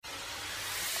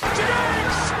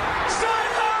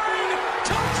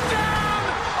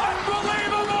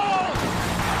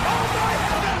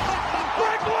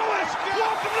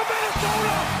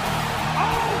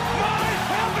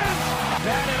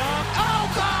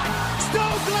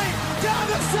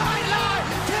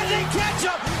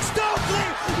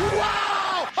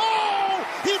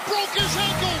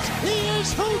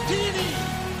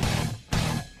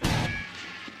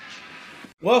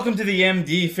Welcome to the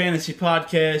MD Fantasy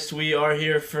Podcast. We are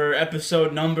here for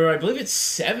episode number, I believe it's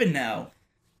 7 now.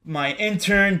 My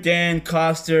intern, Dan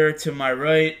Coster, to my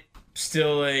right.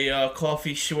 Still a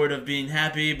coffee short of being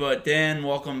happy, but Dan,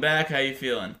 welcome back. How you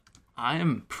feeling? I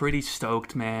am pretty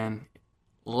stoked, man.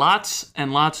 Lots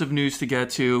and lots of news to get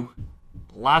to.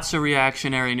 Lots of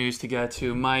reactionary news to get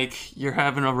to. Mike, you're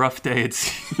having a rough day, it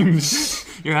seems.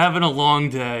 You're having a long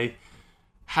day.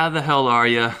 How the hell are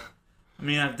you? I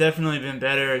mean, I've definitely been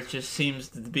better. It just seems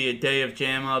to be a day of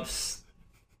jam-ups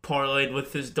parlayed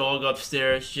with this dog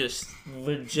upstairs just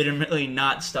legitimately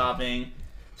not stopping.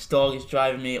 This dog is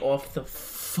driving me off the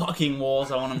fucking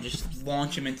walls. I want to just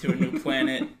launch him into a new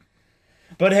planet.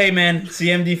 But hey, man, it's the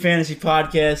MD Fantasy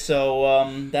Podcast, so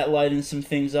that lightens some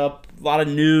things up. A lot of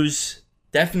news,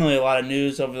 definitely a lot of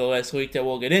news over the last week that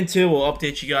we'll get into. We'll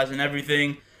update you guys on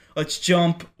everything. Let's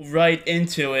jump right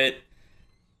into it.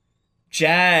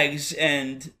 Jags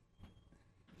and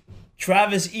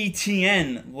Travis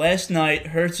Etienne last night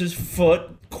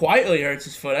quietly hurts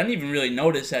his foot. I didn't even really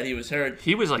notice that he was hurt.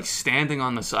 He was like standing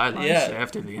on the sidelines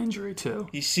after the injury too.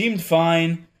 He seemed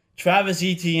fine. Travis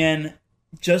Etienne,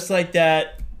 just like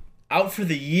that, out for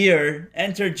the year.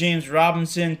 Enter James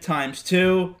Robinson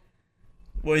 ×2.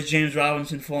 Where does James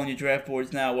Robinson fall on your draft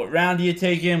boards now? What round do you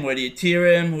take him? Where do you tier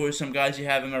him? Who are some guys you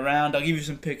have him around? I'll give you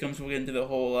some pick-ems. We'll get into the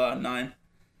whole 9.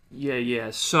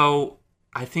 Yeah. So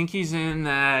I think he's in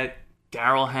that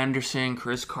Darrell Henderson,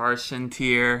 Chris Carson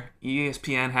tier.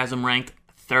 ESPN has him ranked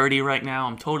 30 right now.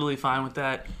 I'm totally fine with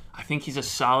that. I think he's a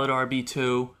solid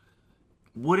RB2.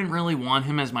 Wouldn't really want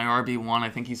him as my RB1. I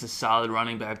think he's a solid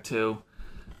running back too.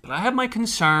 But I have my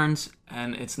concerns,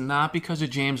 and it's not because of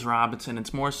James Robinson.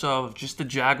 It's more so of just the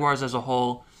Jaguars as a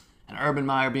whole and Urban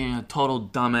Meyer being a total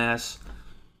dumbass.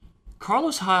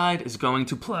 Carlos Hyde is going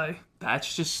to play.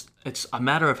 It's a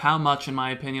matter of how much, in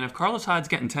my opinion. If Carlos Hyde's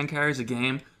getting 10 carries a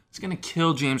game, it's going to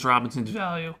kill James Robinson's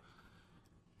value.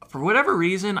 For whatever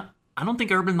reason, I don't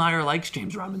think Urban Meyer likes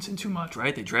James Robinson too much,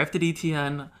 right? They drafted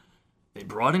Etienne. They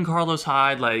brought in Carlos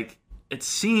Hyde. It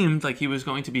seemed like he was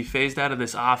going to be phased out of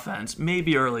this offense.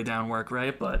 Maybe early down work,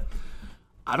 right? But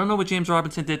I don't know what James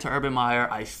Robinson did to Urban Meyer.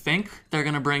 I think they're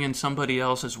going to bring in somebody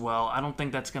else as well. I don't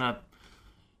think that's going to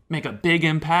make a big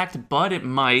impact, but it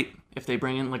might if they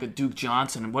bring in like a Duke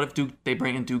Johnson. And what if they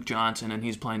bring in Duke Johnson and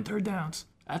he's playing third downs?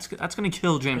 That's going to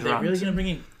kill James Robinson. Are they really going to bring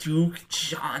in Duke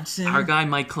Johnson? Our guy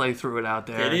Mike Clay threw it out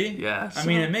there. Did he? Yeah. I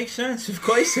mean, it makes sense. Of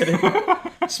course it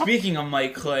is. Speaking of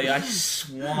Mike Clay, I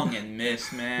swung and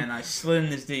missed, man. I slid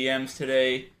in his DMs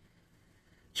today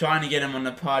trying to get him on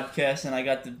the podcast, and I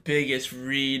got the biggest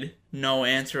read, no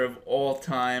answer of all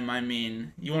time. I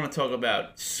mean, you want to talk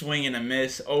about swing and a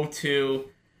miss. 0-2.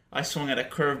 I swung at a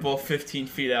curveball 15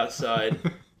 feet outside.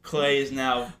 Clay is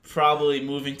now probably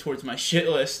moving towards my shit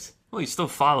list. Well, he still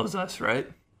follows us,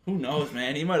 right? Who knows,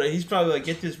 man? He's probably like,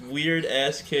 get this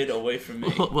weird-ass kid away from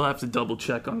me. We'll have to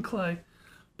double-check on Clay.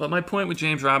 But my point with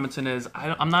James Robinson is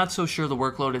I'm not so sure the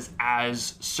workload is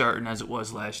as certain as it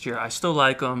was last year. I still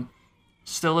like him.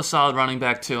 Still a solid running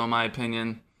back, too, in my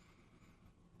opinion.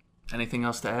 Anything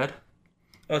else to add?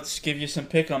 Let's give you some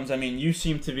pick-ems. I mean, you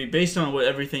seem to be, based on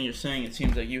everything you're saying, it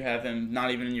seems like you have him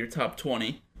not even in your top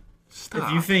 20. Stop.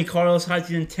 If you think Carlos Hyde's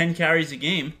getting 10 carries a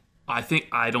game...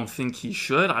 I don't think he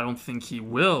should. I don't think he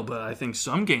will, but I think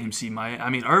some games he might. I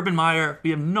mean, Urban Meyer,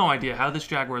 we have no idea how this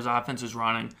Jaguars offense is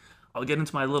running. I'll get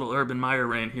into my little Urban Meyer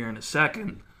rant here in a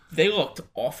second. They looked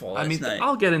awful last night.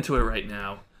 I'll get into it right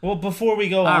now. Well, before we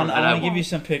go on, I want to give you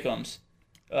some pick-ems.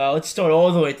 Let's start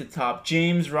all the way at the top.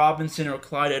 James Robinson or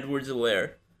Clyde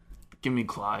Edwards-Helaire? Give me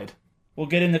Clyde. We'll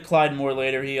get into Clyde more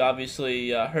later. He obviously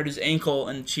hurt his ankle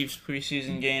in the Chiefs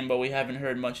preseason game, but we haven't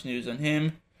heard much news on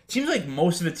him. Seems like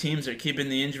most of the teams are keeping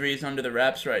the injuries under the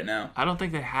wraps right now. I don't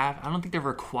think they're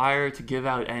required to give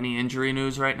out any injury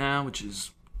news right now, which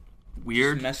is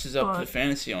weird. Just messes up the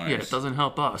fantasy owners. Yeah, it doesn't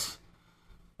help us.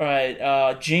 All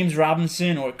right, James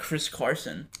Robinson or Chris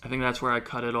Carson? I think that's where I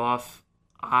cut it off.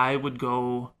 I would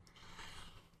go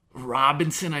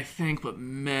Robinson, I think, but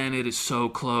man, it is so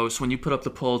close. When you put up the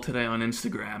poll today on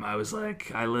Instagram,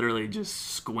 I literally just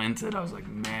squinted. I was like,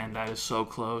 man, that is so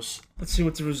close. Let's see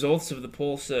what the results of the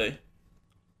poll say.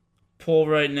 Poll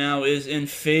right now is in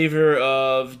favor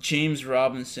of James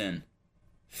Robinson.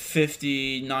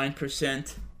 59%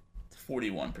 to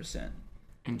 41%.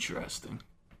 Interesting.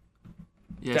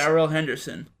 Yes, Darrell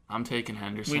Henderson. I'm taking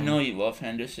Henderson. We know you love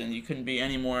Henderson. You couldn't be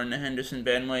any more in the Henderson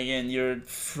bandwagon. You're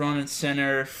front and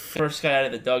center, first guy out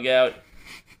of the dugout.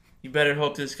 You better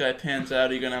hope this guy pans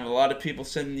out. You're going to have a lot of people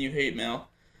sending you hate mail.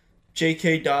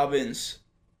 J.K. Dobbins.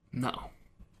 No.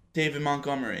 David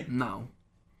Montgomery. No.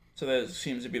 So that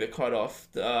seems to be the cutoff.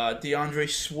 DeAndre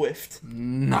Swift.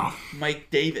 No. Mike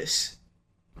Davis.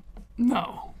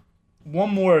 No.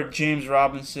 One more James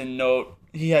Robinson note.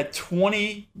 He had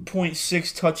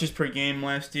 20.6 touches per game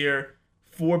last year,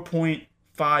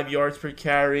 4.5 yards per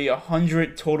carry,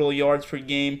 100 total yards per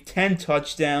game, 10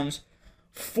 touchdowns,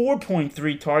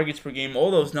 4.3 targets per game.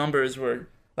 All those numbers were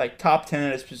like top 10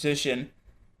 at his position.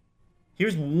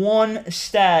 Here's one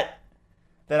stat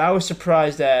that I was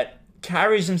surprised at.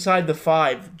 Carries inside the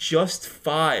 5, just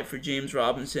 5 for James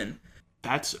Robinson.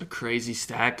 That's a crazy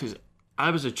stat because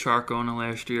I was a Chark owner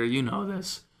last year. You know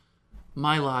this.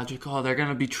 My logic, they're going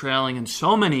to be trailing in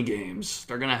so many games.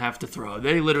 They're going to have to throw.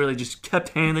 They literally just kept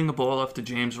handing the ball off to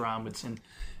James Robinson.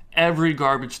 Every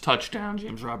garbage touchdown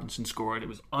James Robinson scored. It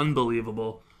was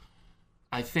unbelievable.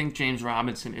 I think James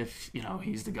Robinson, if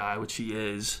he's the guy, which he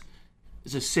is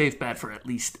a safe bet for at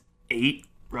least 8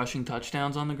 rushing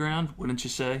touchdowns on the ground, wouldn't you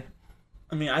say?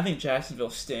 I mean, I think Jacksonville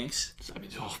stinks. I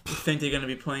think they're going to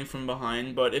be playing from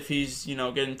behind, but if he's,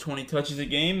 getting 20 touches a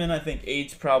game, then I think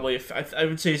 8's probably, I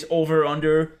would say his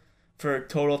over-under for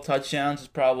total touchdowns is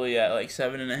probably at like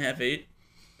 7.5, 8.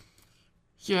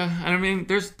 Yeah, and I mean,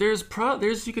 there's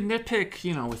you can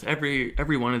nitpick, with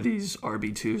every one of these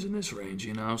RB2s in this range,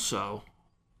 so.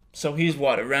 So he's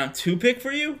what, a round 2 pick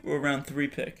for you, or a round 3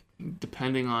 pick?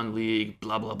 Depending on league,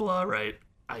 blah, blah, blah, right?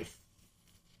 I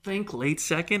think late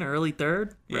second, early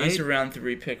third, right? Yeah, he's a round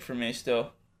 3 pick for me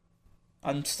still.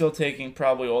 I'm still taking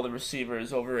probably all the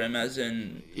receivers over him, as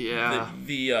in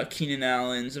the Keenan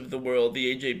Allens of the world,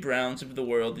 the A.J. Browns of the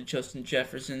world, the Justin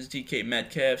Jeffersons, DK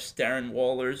Metcalfs, Darren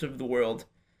Wallers of the world.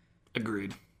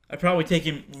 Agreed. I'd probably take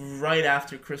him right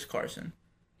after Chris Carson.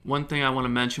 One thing I want to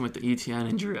mention with the ETN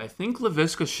injury, I think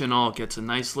Laviska Shenault gets a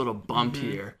nice little bump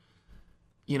here.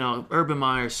 Urban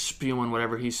Meyer's spewing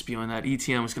whatever he's spewing, that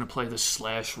ETN was going to play the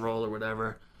slash role or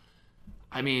whatever.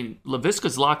 I mean,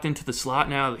 Laviska's locked into the slot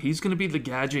now. He's going to be the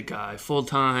gadget guy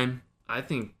full-time. I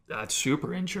think that's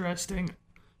super interesting.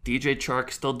 DJ Chark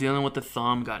still dealing with the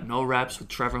thumb, got no reps with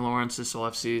Trevor Lawrence this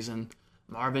offseason.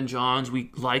 Marvin Jones,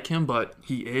 we like him, but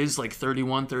he is like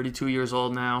 31, 32 years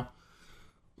old now.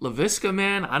 Laviska,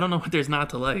 man, I don't know what there's not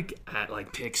to like at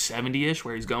like pick 70-ish,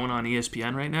 where he's going on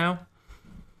ESPN right now.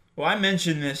 Well, I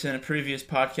mentioned this in a previous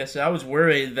podcast. I was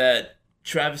worried that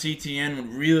Travis Etienne would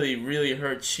really, really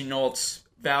hurt Chenault's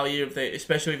value,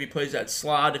 especially if he plays that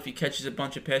slot, if he catches a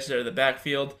bunch of passes out of the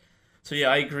backfield. So, yeah,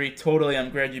 I agree totally.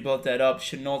 I'm glad you brought that up.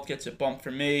 Chenault gets a bump for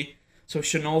me. So,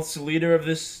 Chenault's the leader of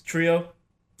this trio?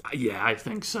 Yeah, I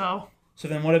think so. So,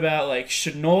 then what about, like,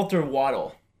 Chenault or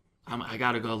Waddle? I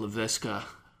got to go Laviska.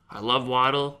 I love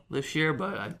Waddle this year,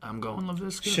 but I'm going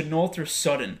Laviska. Chenault or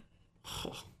Sutton?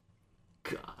 Oh,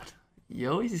 God. You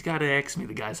always got to ask me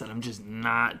the guys that I'm just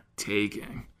not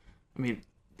taking. I mean,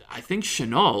 I think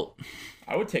Chenault.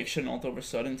 I would take Chenault over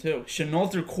Sutton, too.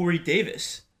 Chenault or Corey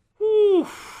Davis? Whew.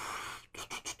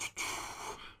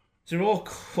 These are all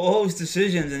close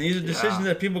decisions, and these are decisions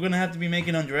that people are going to have to be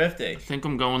making on draft day. I think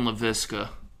I'm going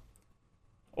Laviska.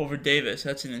 Over Davis.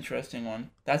 That's an interesting one.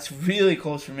 That's really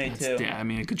close for me, too. Yeah, I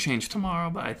mean, it could change tomorrow,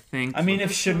 but I think... I mean,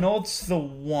 if Chenault's the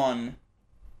one...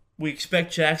 We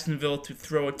expect Jacksonville to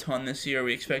throw a ton this year.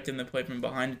 We expect them to play from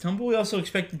behind a ton, but we also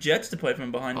expect the Jets to play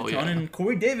from behind a ton. Yeah. And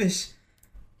Corey Davis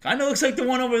kind of looks like the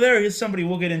one over there. Here's somebody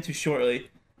we'll get into shortly.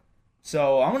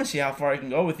 So I want to see how far I can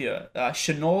go with you.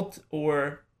 Chenault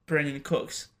or Brandon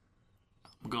Cooks?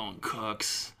 I'm going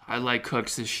Cooks. I like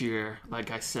Cooks this year.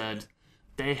 Like I said,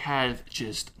 they have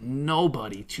just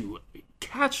nobody to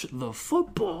catch the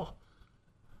football.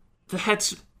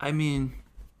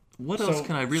 What else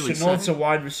can I really say? Chenault's a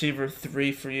wide receiver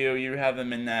 3 for you. You have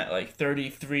him in that like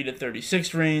 33 to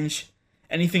 36 range.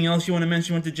 Anything else you want to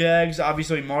mention with the Jags?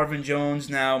 Obviously, Marvin Jones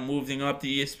now moving up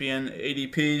the ESPN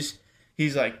ADPs.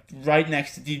 He's like right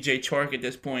next to DJ Chark at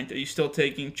this point. Are you still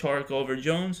taking Chark over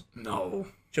Jones? No.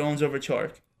 Jones over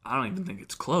Chark? I don't even think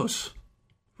it's close.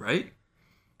 Right?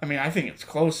 I mean, I think it's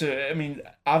closer. I mean,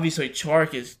 obviously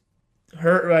Chark is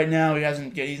hurt right now.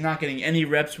 He's not getting any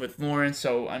reps with Lawrence,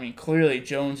 so I mean clearly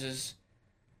Jones is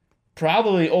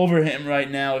probably over him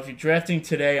right now. If you're drafting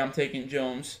today, I'm taking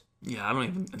Jones. Yeah,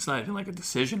 it's not even like a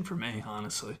decision for me,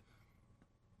 honestly.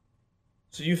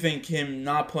 So you think him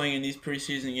not playing in these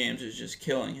preseason games is just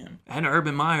killing him? And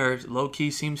Urban Meyer low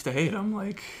key seems to hate him.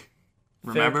 Like,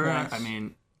 remember? I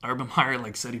mean, Urban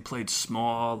Meyer said he played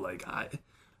small. Like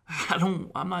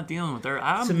I'm not dealing with her.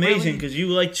 It's amazing because you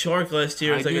liked Chark last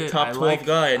year as like a top 12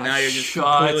 guy, and now you're just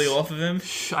completely off of him.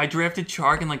 I drafted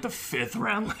Chark in like the 5th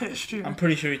round last year. I'm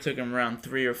pretty sure you took him round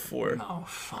 3 or 4. No,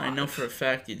 5. I know for a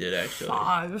fact you did, actually.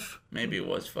 5. Maybe it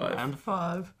was 5. Round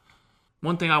 5.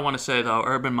 One thing I want to say, though,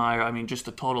 Urban Meyer, I mean, just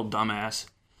a total dumbass.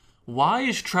 Why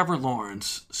is Trevor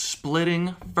Lawrence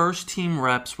splitting first-team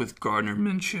reps with Gardner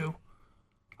Minshew?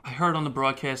 I heard on the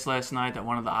broadcast last night that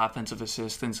one of the offensive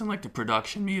assistants in the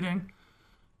production meeting,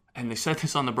 and they said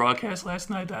this on the broadcast last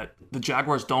night, that the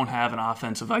Jaguars don't have an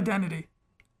offensive identity.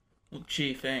 Well,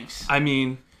 gee, thanks.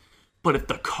 But if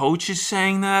the coach is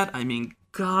saying that,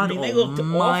 God they looked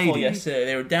almighty. awful yesterday.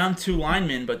 They were down 2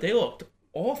 linemen, but they looked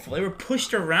awful. They were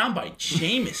pushed around by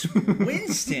Jameis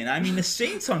Winston. The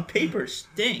Saints on paper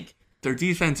stink. Their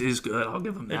defense is good. I'll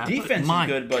give them that. Their defense is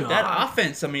good, but that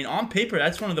offense, on paper,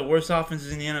 that's one of the worst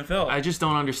offenses in the NFL. I just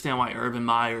don't understand why Urban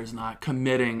Meyer is not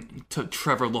committing to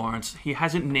Trevor Lawrence. He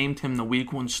hasn't named him the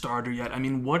Week 1 starter yet.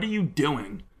 What are you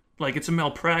doing? It's a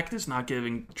malpractice not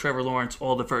giving Trevor Lawrence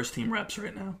all the first-team reps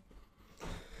right now.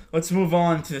 Let's move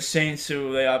on to the Saints,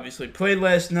 who they obviously played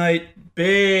last night.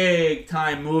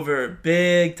 Big-time mover,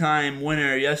 big-time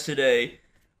winner yesterday.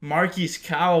 Marquise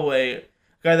Callaway,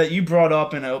 guy that you brought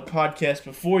up in a podcast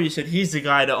before. You said he's the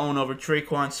guy to own over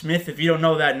Traquan Smith. If you don't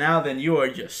know that now, then you are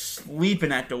just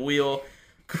sleeping at the wheel.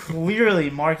 Clearly,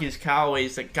 Marquise Callaway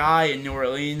is the guy in New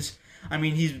Orleans.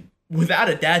 He's without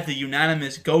a doubt the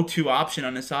unanimous go-to option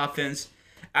on this offense.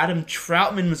 Adam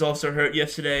Troutman was also hurt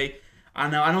yesterday. I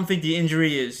don't think the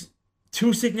injury is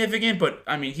too significant, but,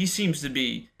 he seems to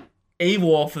be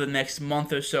AWOL for the next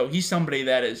month or so. He's somebody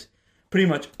that is pretty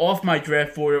much off my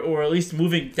draft board, or at least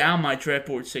moving down my draft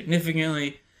board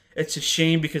significantly. It's a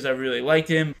shame because I really liked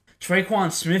him.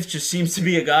 Traquan Smith just seems to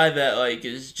be a guy that,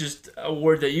 is just a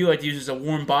word that you like to use as a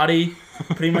warm body.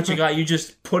 Pretty much a guy you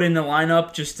just put in the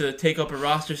lineup just to take up a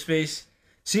roster space.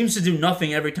 Seems to do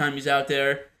nothing every time he's out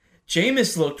there.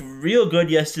 Jameis looked real good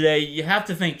yesterday. You have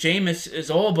to think Jameis is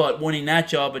all but winning that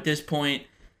job at this point.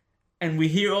 And we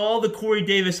hear all the Corey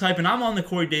Davis hype, and I'm on the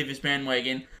Corey Davis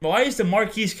bandwagon. Why is the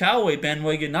Marquise Callaway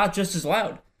bandwagon not just as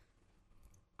loud?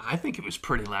 I think it was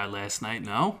pretty loud last night,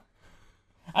 no?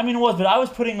 It was, but I was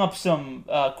putting up some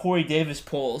Corey Davis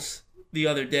polls the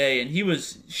other day, and he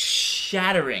was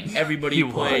shattering everybody he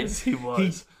played. He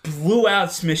was. He blew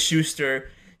out Smith-Schuster.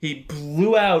 He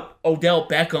blew out Odell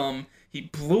Beckham. He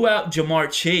blew out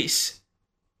Jamar Chase.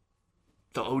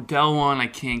 The Odell one I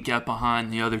can't get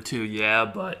behind. The other two, yeah,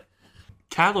 but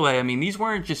Callaway, these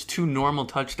weren't just 2 normal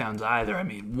touchdowns either.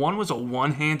 One was a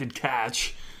one-handed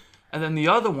catch, and then the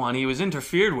other one he was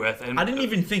interfered with. And I didn't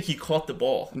even think he caught the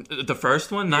ball. The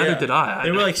first one? Neither did I.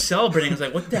 They were celebrating. I was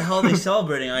like, what the hell are they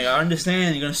celebrating? I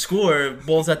understand you're going to score,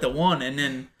 ball's at the 1, and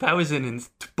then... That was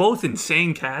both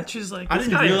insane catches. I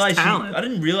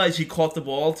didn't realize he caught the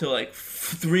ball till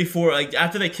 3-4.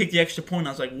 After they kicked the extra point, I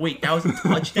was like, wait, that was a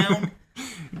touchdown?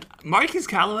 Marquise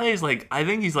Callaway is I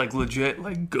think he's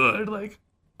legit, good,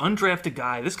 undrafted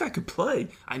guy. This guy could play.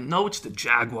 I know it's the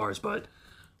Jaguars, but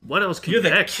what else can you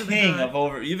expect?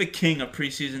 You're the king of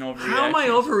preseason overreaction. How am I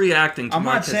overreacting to I'm not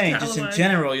Marquise saying, Callaway? just in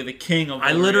general, you're the king of overreacting.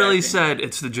 I literally said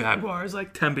it's the Jaguars.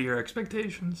 Temper your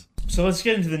expectations. So let's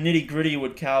get into the nitty-gritty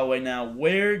with Callaway now.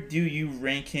 Where do you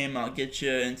rank him? I'll get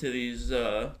you into these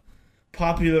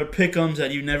popular pick'ems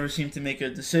that you never seem to make a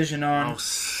decision on. Oh,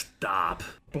 stop.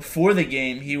 Before the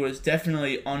game, he was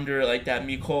definitely under that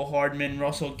Mecole Hardman,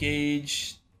 Russell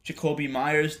Gage, Jacoby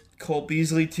Myers, Cole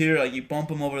Beasley tier. You bump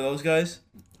him over those guys?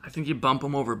 I think you bump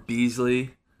him over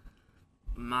Beasley.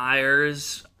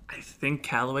 Myers, I think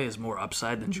Callaway is more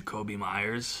upside than Jacoby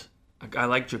Myers. I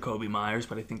like Jacoby Myers,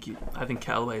 but I think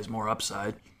Callaway is more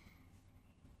upside.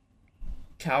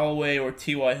 Callaway or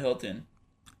T.Y. Hilton?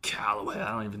 Callaway,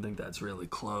 I don't even think that's really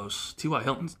close. T.Y.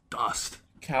 Hilton's dust.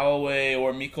 Callaway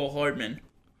or Mecole Hardman?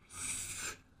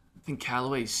 I think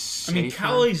Callaway's safer.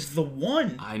 Callaway's the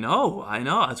one. I know.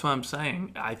 That's what I'm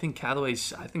saying. I think Callaway.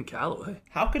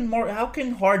 How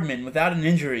can Hardman, without an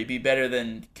injury, be better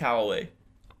than Callaway?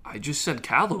 I just said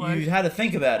Callaway. You had to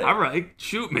think about it. All right,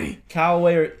 shoot me.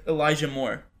 Callaway or Elijah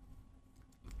Moore?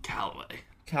 Callaway.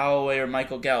 Callaway or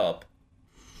Michael Gallup?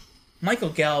 Michael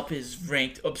Gallup is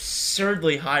ranked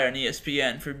absurdly high on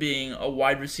ESPN for being a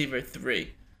wide receiver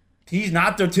 3. He's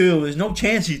not the 2. There's no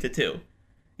chance he's the 2.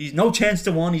 He's no chance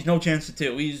to 1. He's no chance to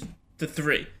 2. He's the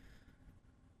 3.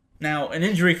 Now, an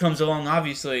injury comes along.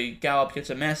 Obviously, Gallup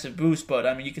gets a massive boost,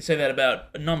 but, you can say that about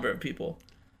a number of people.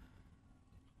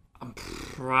 I'm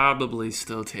probably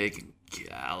still taking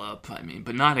Gallup,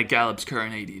 but not at Gallup's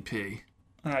current ADP.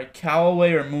 All right,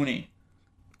 Callaway or Mooney?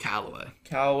 Callaway.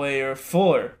 Callaway or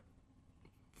Fuller?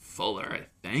 Fuller, I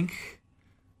think.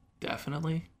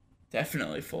 Definitely.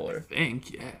 Definitely Fuller. I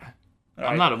think, yeah. All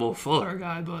I'm right. not a Will Fuller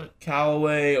guy, but...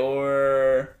 Callaway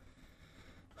or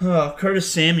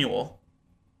Curtis Samuel?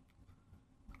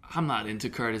 I'm not into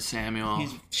Curtis Samuel.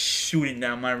 He's shooting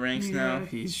down my ranks now.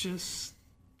 He's just...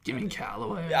 Give me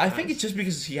Callaway. I think it's just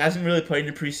because he hasn't really played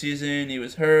in the preseason. He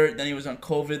was hurt. Then he was on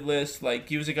COVID list. Like,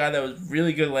 he was a guy that was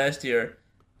really good last year.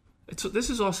 This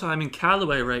is also, I mean,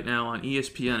 Callaway right now on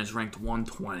ESPN is ranked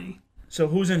 120. So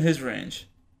who's in his range?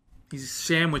 He's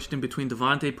sandwiched in between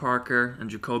Devontae Parker and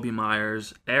Jacoby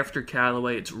Myers. After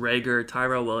Callaway, it's Rager,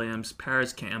 Tyrell Williams,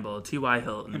 Paris Campbell, T.Y.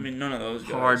 Hilton. I mean, none of those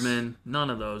guys. Hardman, none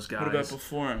of those guys. What about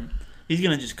before him? He's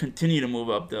going to just continue to move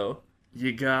up, though.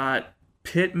 You got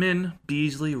Pittman,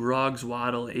 Beasley, Ruggs,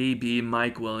 Waddle, A.B.,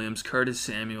 Mike Williams, Curtis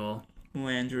Samuel.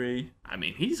 Landry. I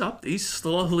mean, he's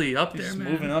slowly up there,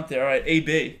 man. Moving up there. All right,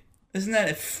 A.B. Isn't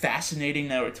that fascinating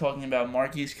that we're talking about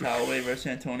Marquise Callaway versus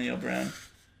Antonio Brown?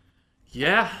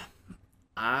 Yeah.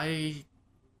 Can't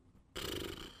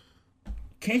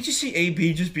you see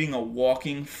AB just being a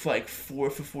walking, 4 for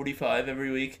 45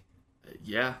 every week?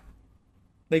 Yeah.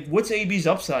 Like, what's AB's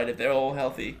upside if they're all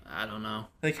healthy? I don't know.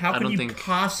 Like, how can you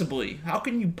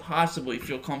possibly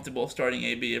feel comfortable starting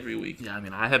AB every week? Yeah, I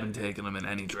mean, I haven't taken him in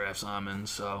any drafts I'm in,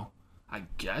 so I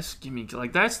guess give me,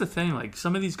 like, that's the thing. Like,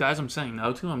 some of these guys I'm saying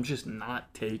no to, I'm just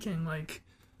not taking, like.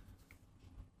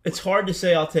 It's hard to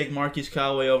say I'll take Marquise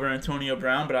Callaway over Antonio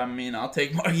Brown, but I mean, I'll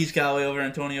take Marquise Callaway over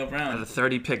Antonio Brown. At a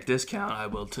 30-pick discount, I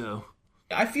will too.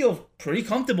 I feel pretty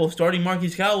comfortable starting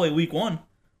Marquise Callaway week 1.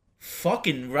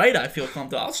 Fucking right, I feel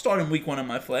comfortable. I'll start him week 1 on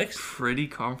my flex. Pretty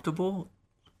comfortable?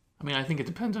 I mean, I think it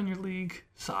depends on your league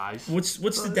size. What's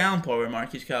the down part with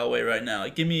Marquise Callaway right now?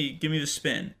 Like, give me the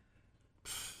spin.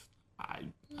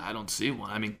 I don't see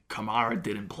one. I mean, Kamara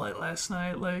didn't play last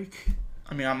night, like.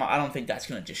 I mean, I don't think that's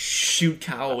going to just shoot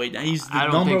Callaway down. He's the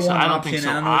number one option,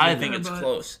 and I don't think it's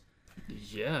close.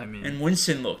 Yeah, I mean. And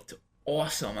Winston looked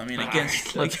awesome. I mean,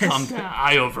 let's calm down.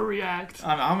 I overreact.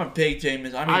 I'm a big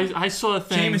Jameis. I saw a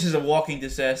thing. Jameis is a walking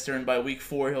disaster, and by week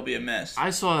 4, he'll be a mess. I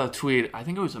saw a tweet. I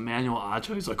think it was Emmanuel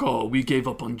Acho. He's like, oh, we gave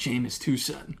up on Jameis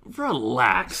 2-set.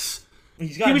 Relax.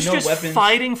 He was just weapons.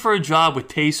 Fighting for a job with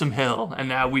Taysom Hill, and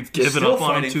now we've given up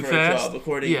on him too fast.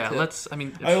 Let's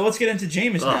get into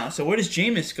Jameis now. So where does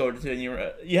Jameis go to?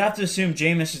 You have to assume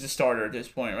Jameis is the starter at this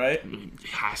point, right? I mean, he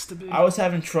has to be. I was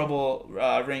having trouble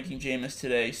ranking Jameis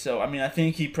today, so I mean, I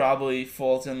think he probably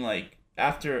falls in like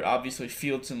after obviously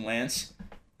Fields and Lance,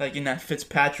 like in that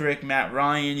Fitzpatrick, Matt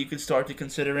Ryan. You could start to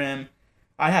consider him.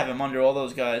 I have him under all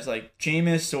those guys, like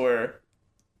Jameis or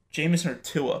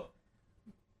Tua.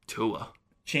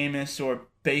 Jameis or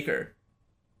Baker.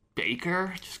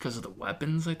 Baker? Just because of the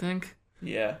weapons, I think?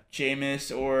 Yeah.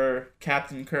 Jameis or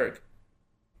Captain Kirk.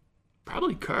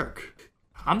 Probably Kirk.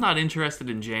 I'm not interested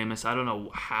in Jameis. I don't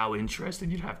know how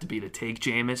interested you'd have to be to take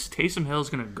Jameis. Taysom Hill's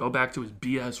going to go back to his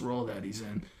BS role that he's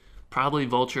in. Probably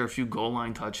vulture a few goal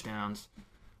line touchdowns.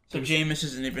 So Jameis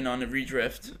isn't even on the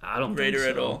redraft. I don't Raider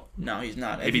think so. at all. No, he's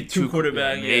not. Maybe two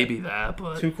quarterback. Yeah, maybe that,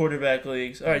 but 2 quarterback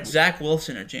leagues. All right, Zach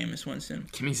Wilson or Jameis Winston.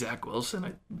 Give me Zach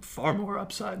Wilson. Far more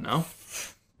upside. No.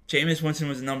 Jameis Winston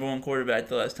was the number 1 quarterback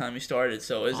the last time he started.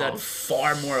 So is that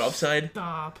far more upside?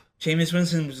 Stop. Jameis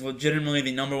Winston was legitimately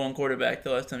the number 1 quarterback the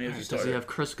last time he was started. Does he have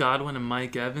Chris Godwin and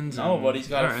Mike Evans? No, but he's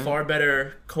got a far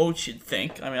better coach, you'd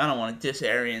think. I mean, I don't want to diss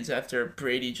Arians after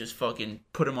Brady just fucking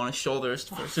put him on his shoulders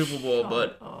for Super Bowl,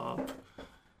 but.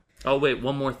 Oh, wait,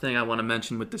 one more thing I want to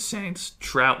mention with the Saints.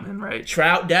 Troutman, right?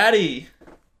 Trout Daddy.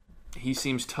 He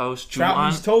seems toast.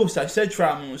 Troutman's toast. I said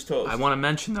Troutman was toast. I want to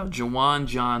mention, though, Juwan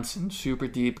Johnson, super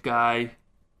deep guy.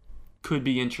 Could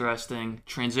be interesting.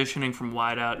 Transitioning from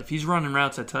wide out. If he's running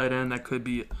routes at tight end, that could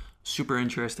be a super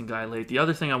interesting guy late. The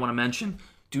other thing I want to mention,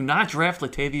 do not draft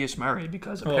Latavius Murray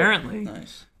because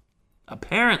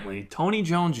apparently Tony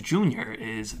Jones Jr.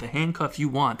 is the handcuff you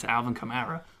want to Alvin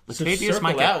Kamara. Latavius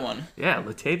might get one. Yeah,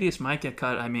 Latavius might get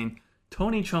cut. I mean,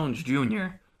 Tony Jones Jr.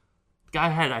 Guy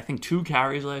had, I think, 2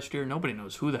 carries last year. Nobody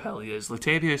knows who the hell he is.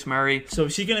 Latavius Murray. So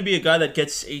is he going to be a guy that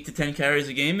gets 8 to 10 carries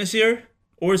a game this year?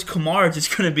 Or is Kamara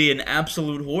just going to be an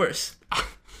absolute horse?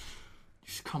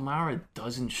 Kamara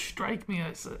doesn't strike me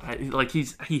as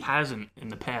he hasn't in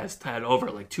the past had over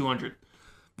like 200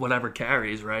 whatever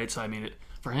carries, right? So I mean,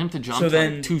 for him to jump to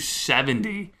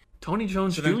 270, Tony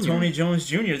Jones Jr. Then Tony Jones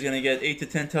Jr. is going to get 8 to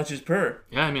 10 touches per.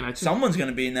 Yeah, I mean, someone's going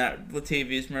to be in that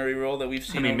Latavius Murray role that we've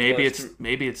seen. I mean,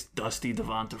 maybe it's Dusty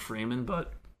Devonta Freeman,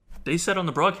 but they said on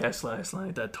the broadcast last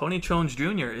night that Tony Jones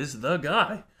Jr. is the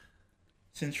guy.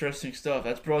 It's interesting stuff.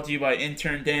 That's brought to you by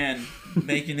Intern Dan,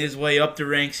 making his way up the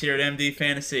ranks here at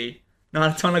Mdfantasy.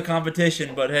 Not a ton of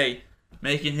competition, but hey,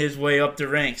 making his way up the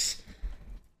ranks.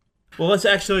 Well, let's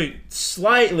actually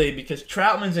slightly, because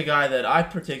Troutman's a guy that I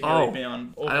particularly be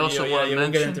on. I also want to mention.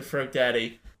 We'll get into Frick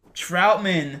Daddy.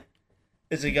 Troutman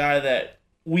is a guy that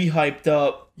we hyped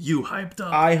up. You hyped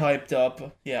up. I hyped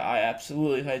up. Yeah, I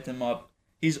absolutely hyped him up.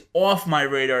 He's off my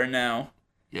radar now.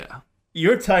 Yeah.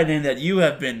 your tight end that you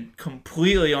have been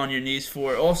completely on your knees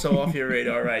for, also off your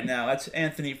radar right now. That's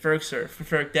Anthony Ferkser for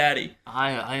Ferk Daddy.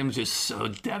 I am just so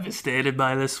devastated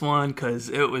by this one because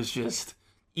it was just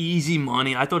easy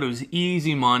money. I thought it was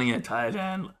easy money at tight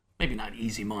end. Maybe not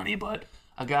easy money, but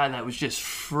a guy that was just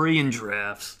free in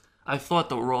drafts. I thought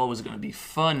the role was going to be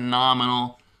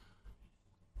phenomenal.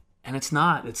 And it's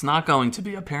not. It's not going to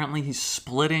be. Apparently, he's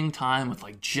splitting time with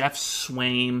like Jeff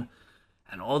Swaim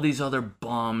and all these other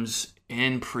bums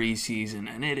in preseason,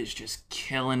 and it is just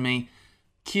killing me.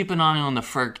 Keep an eye on the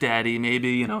Ferk Daddy.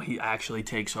 Maybe, he actually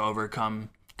takes over come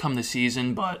the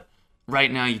season, but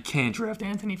right now you can't draft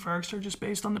Anthony Ferkser just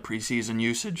based on the preseason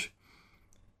usage.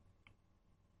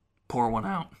 Pour one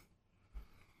out.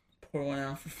 Pour one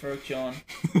out for Ferk, John.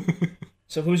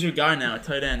 So who's your guy now at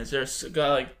tight end? Is there a guy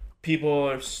like people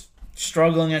are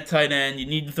struggling at tight end? You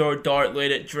need to throw a dart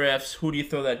late at drafts. Who do you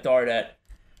throw that dart at?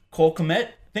 Cole Kmet?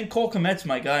 I think Cole Kmet's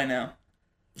my guy now.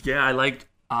 Yeah, I liked.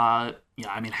 How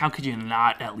could you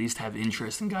not at least have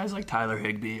interest in guys like Tyler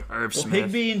Higbee, Irv Smith?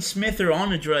 Higbee and Smith are on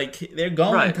the like they're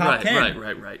going top 10.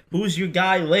 Right. Who's your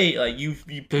guy late? Like you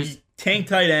tank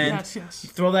tight end. Yes. You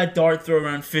throw that dart, throw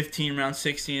around 15, around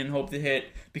 16, and hope to hit.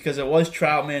 Because it was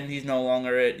Troutman, he's no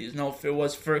longer it. If it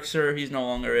was Ferkser, he's no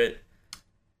longer it.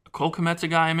 Cole Kmet's a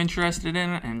guy I'm interested in,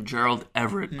 and Gerald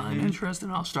Everett I'm interested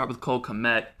in. I'll start with Cole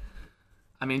Kmet.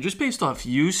 I mean, just based off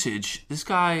usage, this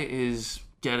guy is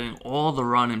getting all the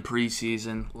run in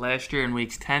preseason. Last year in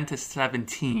weeks 10 to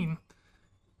 17,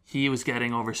 he was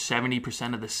getting over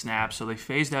 70% of the snaps, so they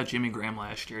phased out Jimmy Graham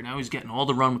last year. Now he's getting all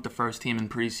the run with the first team in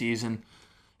preseason.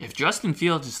 If Justin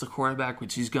Fields is the quarterback,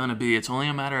 which he's going to be, it's only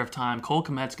a matter of time. Cole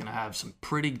Kmet's going to have some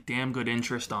pretty damn good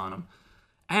interest on him.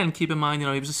 And keep in mind,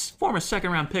 he was a former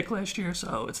second-round pick last year,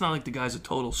 so it's not like the guy's a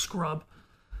total scrub.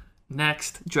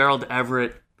 Next, Gerald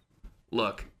Everett.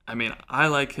 Look, I mean, I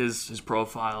like his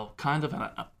profile. Kind of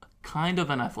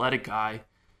an athletic guy.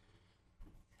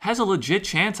 Has a legit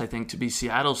chance, I think, to be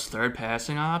Seattle's third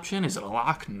passing option. Is it a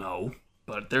lock? No.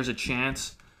 But there's a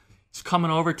chance. He's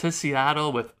coming over to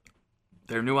Seattle with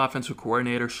their new offensive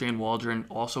coordinator, Shane Waldron,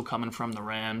 also coming from the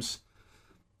Rams.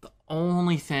 The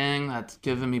only thing that's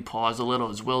giving me pause a little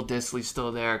is Will Dissly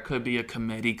still there. Could be a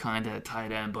committee kind of at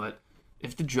tight end. But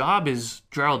if the job is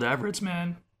Gerald Everett's,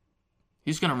 man,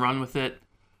 he's going to run with it.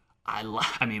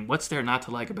 I mean, what's there not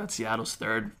to like about Seattle's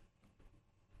third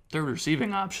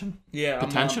receiving option? Yeah,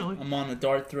 potentially. I'm on the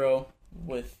dart throw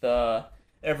with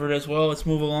Everett as well. Let's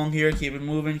move along here. Keep it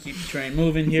moving. Keep the train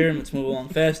moving here. And let's move along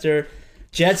faster.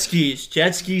 Jet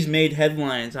skis made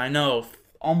headlines. I know.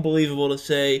 Unbelievable to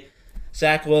say.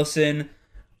 Zach Wilson,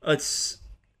 let's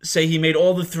say he made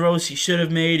all the throws he should have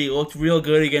made. He looked real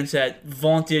good against that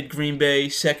vaunted Green Bay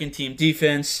second-team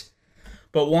defense.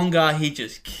 But one guy he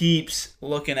just keeps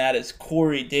looking at is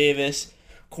Corey Davis.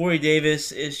 Corey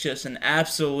Davis is just an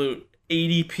absolute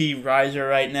ADP riser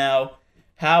right now.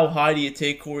 How high do you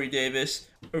take Corey Davis?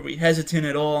 Are we hesitant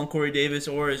at all on Corey Davis,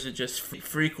 or is it just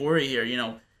free Corey here?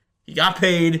 He got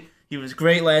paid. He was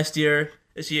great last year.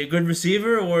 Is he a good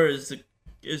receiver, or is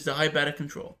the hype out of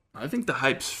control? I think the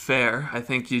hype's fair. I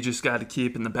think you just got to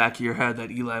keep in the back of your head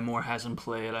that Eli Moore hasn't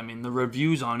played. I mean, the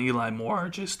reviews on Eli Moore are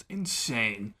just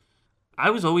insane. I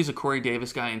was always a Corey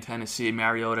Davis guy in Tennessee.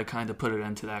 Mariota kind of put it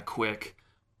into that quick.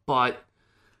 But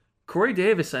Corey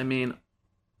Davis, I mean,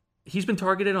 he's been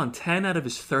targeted on 10 out of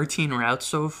his 13 routes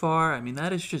so far. I mean,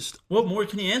 that is just... What more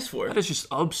can you ask for? That is just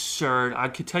absurd. I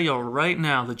could tell you right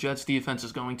now the Jets' defense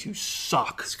is going to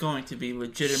suck. It's going to be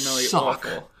legitimately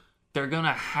awful. They're going to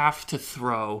have to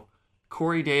throw.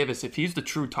 Corey Davis, if he's the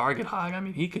true target hog, I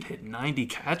mean, he could hit 90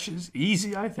 catches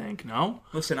easy, I think, no?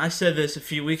 Listen, I said this a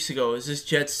few weeks ago. Is this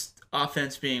Jets'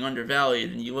 offense being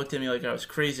undervalued? And you looked at me like I was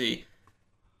crazy.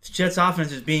 This Jets'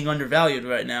 offense is being undervalued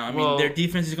right now. I mean, their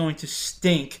defense is going to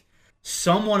stink.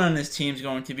 Someone on this team is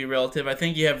going to be relative. I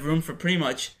think you have room for pretty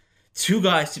much two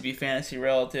guys to be fantasy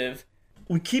relative.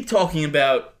 We keep talking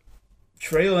about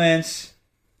Trey Lance,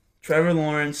 Trevor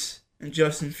Lawrence, and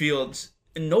Justin Fields.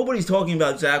 And nobody's talking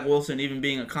about Zach Wilson even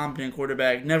being a competent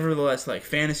quarterback. Nevertheless, like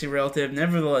fantasy relative.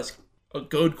 Nevertheless, a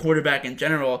good quarterback in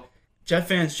general. Jet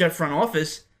fans, Jet front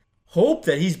office, hope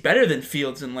that he's better than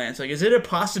Fields and Lance. Like, is it a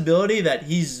possibility that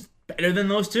he's better than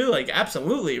those two? Like,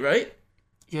 absolutely, right?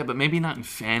 Yeah, but maybe not in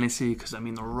fantasy, because, I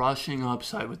mean, the rushing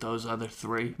upside with those other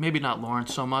three, maybe not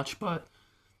Lawrence so much, but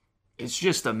it's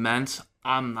just immense.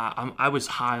 I was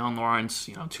high on Lawrence,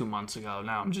 2 months ago.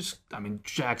 Now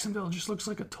Jacksonville just looks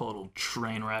like a total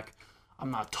train wreck.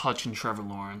 I'm not touching Trevor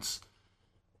Lawrence.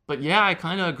 But yeah, I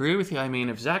kind of agree with you. I mean,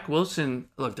 if Zach Wilson,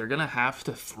 look, they're going to have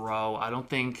to throw. I don't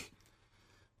think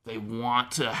they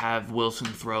want to have Wilson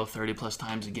throw 30 plus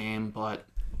times a game, but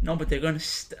No, but they're going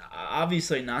to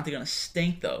obviously not. They're going to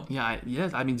stink though. Yeah.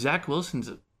 I mean, Zach Wilson's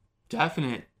a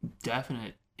definite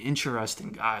interesting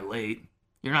guy late.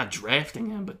 You're not drafting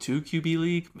him, but 2 QB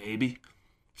league, maybe.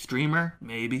 Streamer,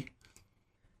 maybe.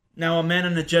 Now, a man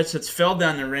on the Jets that's fell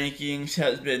down the rankings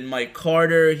has been Mike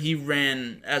Carter. He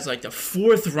ran as like the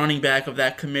 4th running back of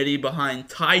that committee behind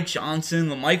Ty Johnson,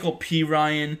 LaMichael P.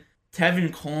 Ryan,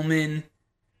 Tevin Coleman.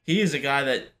 He is a guy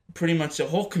that pretty much the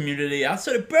whole community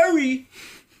outside of Barry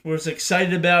was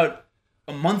excited about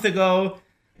a month ago.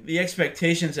 The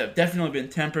expectations have definitely been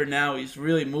tempered now. He's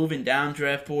really moving down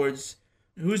draft boards.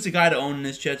 Who's the guy to own in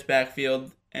this Jets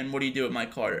backfield, and what do you do with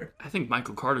Mike Carter? I think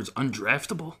Michael Carter's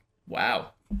undraftable.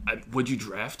 Wow. Would you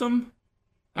draft him?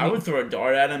 I would throw a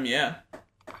dart at him, yeah.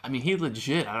 I mean, he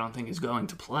legit, I don't think is going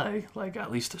to play, like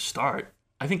at least to start.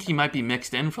 I think he might be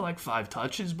mixed in for like 5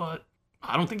 touches, but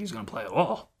I don't think he's going to play at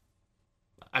all.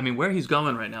 I mean, where he's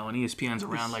going right now on ESPN's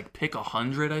around like pick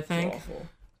 100, I think. Awful.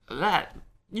 That,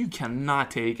 you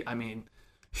cannot take, I mean,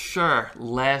 sure,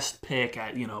 last pick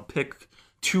at, pick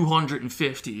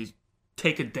 250,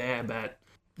 take a dab at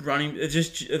running. It's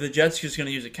just the Jets just going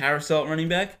to use a carousel running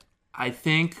back. I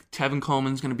think Tevin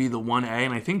Coleman's going to be the 1A,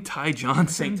 and I think Ty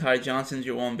Johnson. I think Ty Johnson's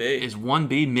your 1B. Is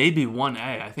 1B, maybe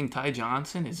 1A. I think Ty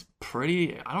Johnson is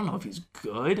pretty. I don't know if he's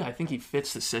good. I think he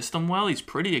fits the system well. He's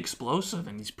pretty explosive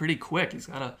and he's pretty quick. He's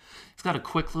got a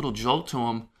quick little jolt to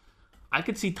him. I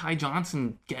could see Ty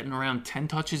Johnson getting around 10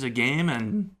 touches a game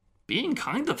and being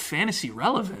kind of fantasy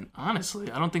relevant,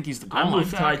 honestly. I don't think he's the goal line back. I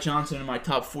moved Ty Johnson in my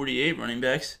top 48 running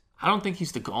backs. I don't think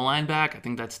he's the goal line back. I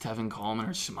think that's Tevin Coleman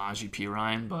or Samaje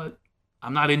Perine, but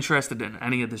I'm not interested in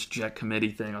any of this Jet committee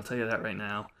thing. I'll tell you that right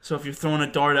now. So if you're throwing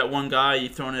a dart at one guy,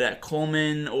 you're throwing it at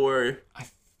Coleman or...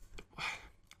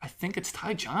 I think it's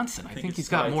Ty Johnson. I think he's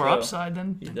got more upside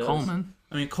than Coleman.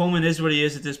 I mean, Coleman is what he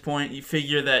is at this point. You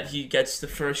figure that he gets the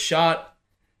first shot.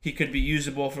 He could be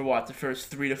usable for, the first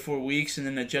 3 to 4 weeks, and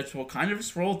then the Jets will kind of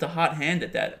just roll the hot hand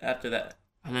at that after that.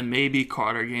 And then maybe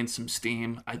Carter gains some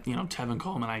steam. Tevin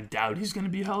Coleman, I doubt he's going to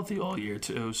be healthy all year,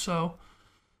 too. So,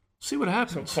 see what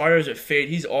happens. So, Carter's a fade.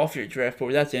 He's off your draft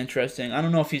board. That's interesting. I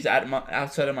don't know if he's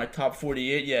outside of my top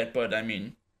 48 yet, but, I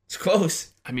mean, it's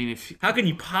close. I mean, how can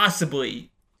you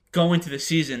possibly go into the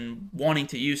season wanting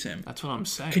to use him? That's what I'm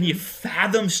saying. Can you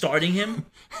fathom starting him?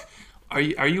 Are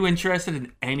you interested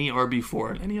in any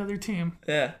RB4 in any other team?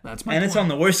 Yeah. That's my point. And it's on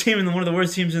the worst team and one of the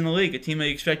worst teams in the league, a team that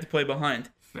you expect to play behind.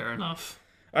 Fair enough.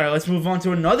 All right, let's move on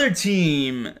to another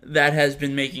team that has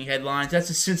been making headlines. That's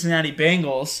the Cincinnati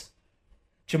Bengals.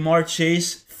 Jamar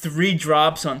Chase, 3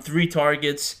 drops on 3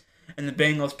 targets in the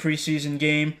Bengals preseason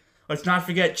game. Let's not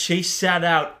forget, Chase sat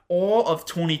out all of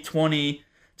 2020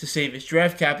 to save his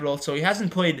draft capital, so he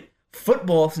hasn't played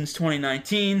football since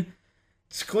 2019.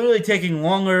 It's clearly taking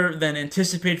longer than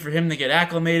anticipated for him to get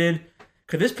acclimated.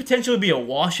 Could this potentially be a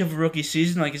wash of a rookie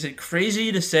season? Like, is it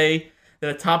crazy to say that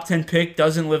a top 10 pick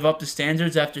doesn't live up to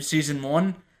standards after season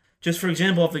 1? Just for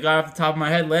example, if the guy off the top of my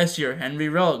head last year, Henry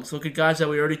Ruggs, look at guys that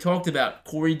we already talked about.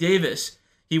 Corey Davis,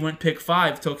 he went pick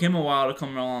 5, took him a while to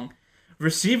come along.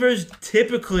 Receivers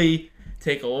typically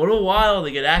take a little while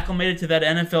to get acclimated to that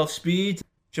NFL speed.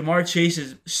 Jamar Chase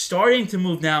is starting to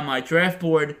move down my draft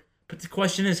board, but the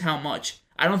question is how much?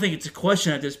 I don't think it's a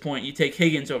question at this point. You take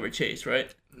Higgins over Chase,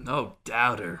 right? No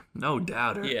doubter.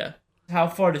 Yeah. How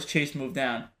far does Chase move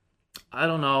down? I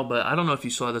don't know, but I don't know if you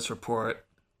saw this report.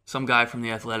 Some guy from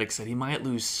The Athletic said he might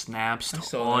lose snaps to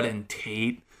Auden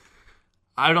Tate.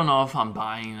 I don't know if I'm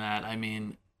buying that. I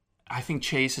mean, I think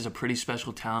Chase is a pretty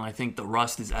special talent. I think the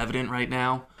rust is evident right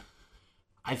now.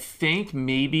 I think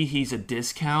maybe he's a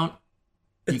discount.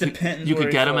 It depends. You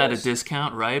could get him at a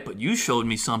discount, right? But you showed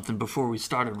me something before we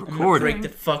started recording. I'm gonna break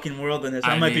the fucking world in this.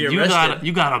 I might be arrested.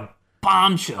 You got a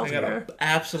bombshell here. I got an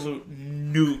absolute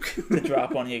nuke to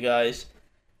drop on you guys.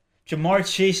 Jamar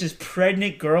Chase's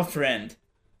pregnant girlfriend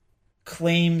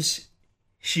claims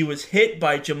she was hit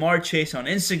by Jamar Chase on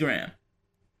Instagram.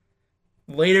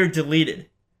 Later deleted.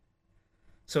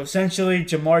 So essentially,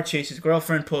 Jamar Chase's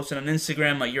girlfriend posted on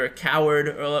Instagram like, "You're a coward,"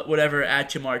 or whatever,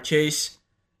 at Jamar Chase.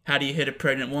 How do you hit a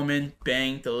pregnant woman?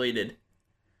 Bang, deleted.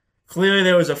 Clearly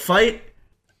there was a fight.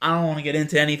 I don't want to get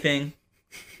into anything.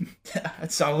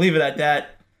 I'll leave it at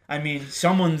that. I mean,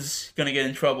 someone's going to get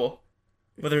in trouble.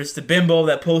 Whether it's the bimbo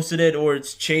that posted it or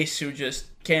it's Chase who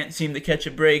just can't seem to catch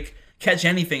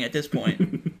anything at this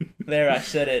point. There, I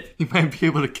said it. He might be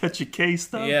able to catch a case,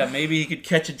 though. Yeah, maybe he could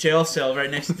catch a jail cell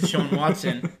right next to Deshaun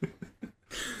Watson.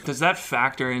 Does that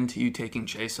factor into you taking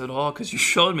Chase at all? Because you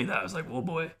showed me that. I was like, oh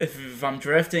boy. If I'm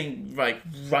drafting like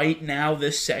right now,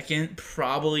 this second,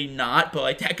 probably not. But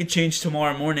like that could change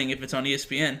tomorrow morning if it's on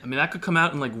ESPN. I mean, that could come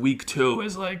out in like week 2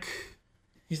 as like...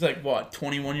 He's like, what,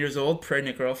 21 years old,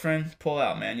 pregnant girlfriend? Pull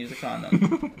out, man. Use a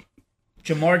condom.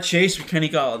 Jamar Chase or Kenny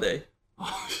Galladay?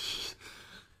 I'm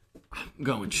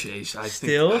going Chase.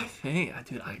 Still?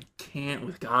 Dude, I can't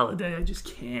with Galladay. I just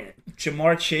can't.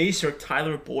 Jamar Chase or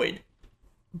Tyler Boyd?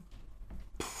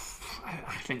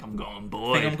 I think I'm going I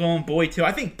Boyd. think I'm going Boyd, too.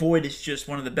 I think Boyd is just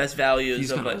one of the best values.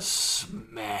 He's going to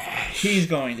smash. He's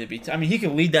going to be... I mean, he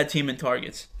could lead that team in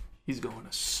targets. He's going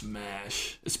to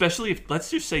smash. Especially if, let's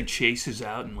just say Chase is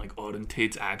out and, like, Auden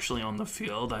Tate's actually on the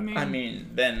field. I mean,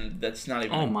 then that's not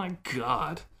even... Oh, my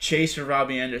God. Chase or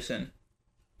Robbie Anderson?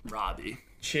 Robbie.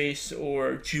 Chase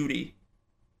or Judy?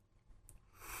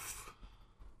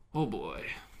 Oh, boy.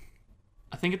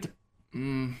 I think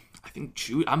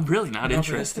Judy. I'm really not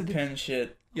interested. Depends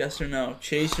shit. Yes or no?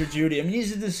 Chase or Judy? I mean,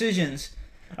 these are decisions.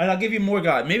 All right, I'll give you more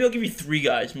guys. Maybe I'll give you 3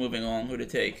 guys moving on who to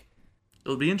take.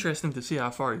 It'll be interesting to see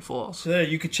how far he falls. So there,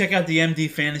 you could check out the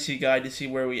MDFantasy guide to see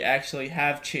where we actually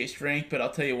have Chase ranked, but I'll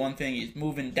tell you one thing, he's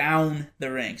moving down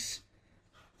the ranks.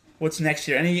 What's next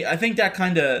year? I think that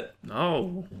kind of...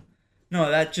 No,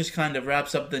 that just kind of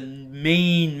wraps up the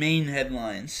main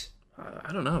headlines.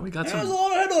 I don't know. We got There's a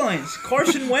lot of headlines.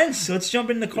 Carson Wentz. Let's jump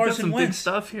into Carson Wentz. We got some big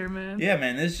stuff here, man. Yeah,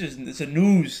 man. It's a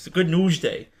news. It's a good news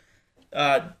day.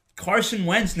 Carson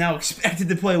Wentz now expected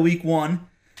to play Week 1.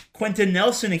 Quentin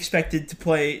Nelson expected to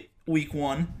play Week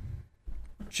 1.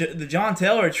 The John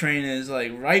Taylor train is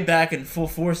like right back in full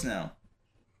force now.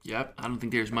 Yep. I don't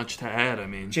think there's much to add. I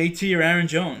mean, JT or Aaron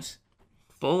Jones?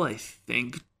 Full, I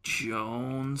think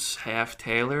Jones, half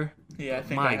Taylor. Yeah, I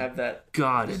think I have that.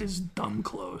 God, it is dumb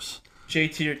close.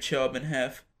 JT or Chubb in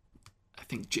half? I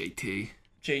think JT.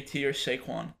 JT or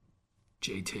Saquon?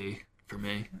 JT for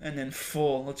me. And then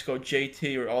full, let's go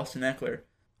JT or Austin Eckler.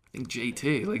 I think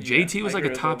JT. JT was like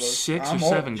a top 6 or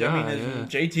 7 guy. I mean,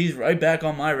 JT's right back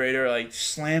on my radar. Like,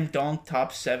 slam dunk,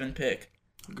 top 7 pick.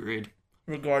 Agreed.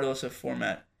 Regardless of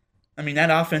format. I mean, that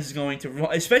offense is going to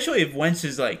run, especially if Wentz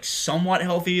is like somewhat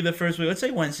healthy the first week. Let's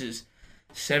say Wentz is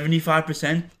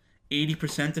 75%,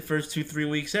 80% the first 2-3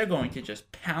 weeks. They're going to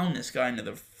just pound this guy into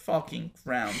the fucking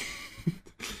ground.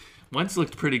 Wentz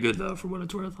looked pretty good, though, for what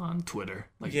it's worth on Twitter.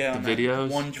 Like, the videos.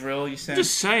 One drill you sent. I'm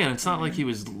just saying, it's not like he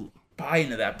was... Buy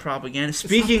into that propaganda.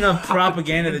 Speaking of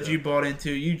propaganda that you bought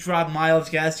into, you dropped Myles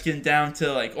Gaskin down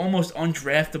to like almost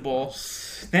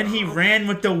undraftable. Then he ran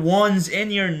with the ones in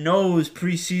your nose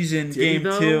preseason game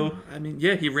 2. I mean,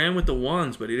 yeah, he ran with the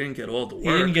ones, but he didn't get all the work.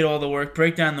 He didn't get all the work.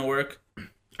 Break down the work.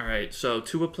 All right, so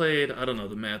Tua played, I don't know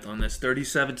the math on this,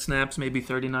 37 snaps, maybe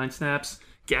 39 snaps.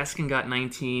 Gaskin got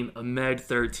 19, Ahmed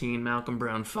 13, Malcolm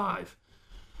Brown 5.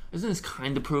 Isn't this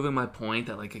kind of proving my point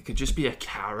that like it could just be a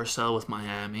carousel with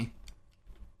Miami?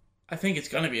 I think it's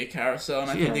going to be a carousel, and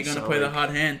I think they're going to play the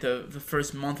hot hand the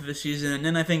first month of the season, and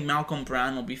then I think Malcolm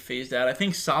Brown will be phased out. I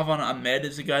think Salvon Ahmed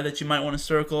is a guy that you might want to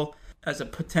circle as a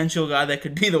potential guy that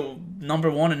could be the number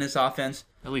 1 in this offense.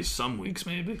 At least some weeks,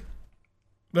 maybe.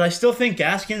 But I still think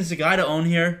Gaskin's the guy to own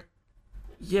here.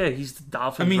 Yeah, he's the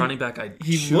Dolphins running back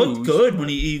He looked good when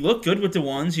he looked good with the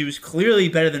ones. He was clearly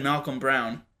better than Malcolm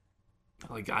Brown.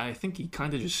 Like, I think he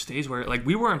kind of just stays where... Like,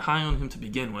 we weren't high on him to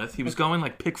begin with. He was going,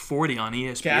 like, pick 40 on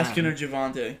ESPN. Gaskin or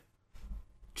Javonte?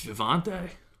 Javonte.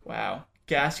 Wow.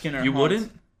 Gaskin or Hunt? You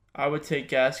wouldn't? I would take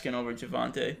Gaskin over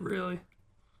Javonte. Really?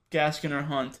 Gaskin or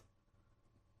Hunt?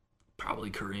 Probably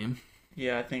Kareem.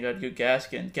 Yeah, I think I'd go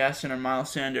Gaskin. Gaskin or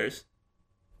Miles Sanders?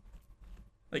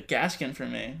 Like, Gaskin for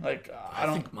me. Like, I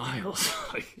don't... think Miles.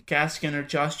 Gaskin or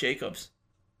Josh Jacobs?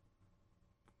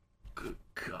 Good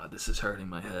God, this is hurting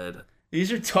my head.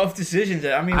 These are tough decisions.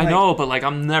 I mean, I know, but like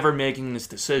I'm never making this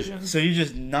decision. So you're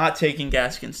just not taking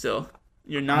Gaskin still.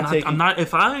 You're not taking. I'm not.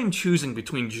 If I'm choosing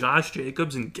between Josh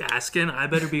Jacobs and Gaskin, I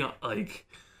better be like.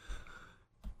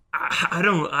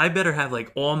 I better have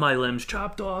like all my limbs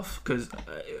chopped off because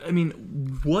I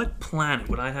mean, what planet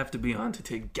would I have to be on to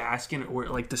take Gaskin or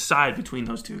like decide between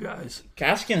those two guys?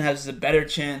 Gaskin has the better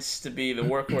chance to be the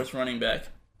workhorse running back.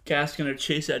 Gaskin or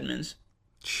Chase Edmonds?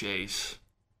 Chase.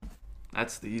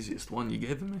 That's the easiest one you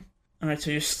gave me. All right,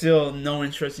 so you're still no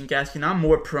interest in Gaskin. I'm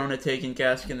more prone to taking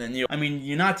Gaskin than you. I mean,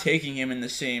 you're not taking him in the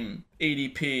same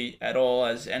ADP at all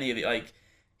as any of the, like,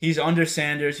 he's under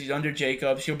Sanders, he's under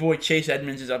Jacobs. Your boy Chase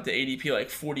Edmonds is up to ADP like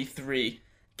 43.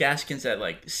 Gaskin's at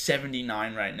like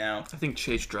 79 right now. I think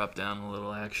Chase dropped down a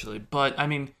little actually, but I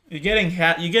mean, you're getting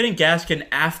Gaskin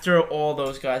after all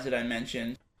those guys that I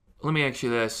mentioned. Let me ask you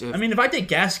this: if I take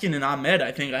Gaskin and Ahmed,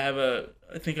 I think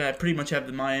I pretty much have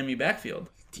the Miami backfield.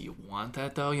 Do you want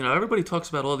that though? You know, everybody talks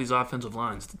about all these offensive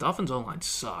lines. The Dolphins' O-line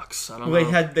sucks. I don't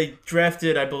know. They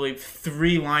drafted, I believe,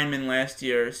 3 linemen last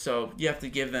year, so you have to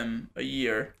give them a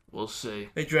year. We'll see.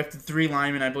 They drafted 3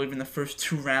 linemen, I believe, in the first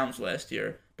 2 rounds last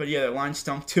year. But yeah, the line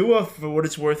stunk. Tua, for what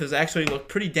it's worth, has actually looked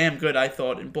pretty damn good, I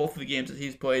thought, in both of the games that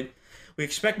he's played. We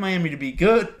expect Miami to be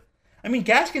good. I mean,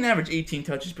 Gaskin averaged 18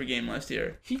 touches per game last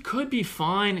year. He could be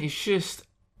fine. It's just,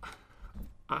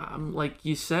 like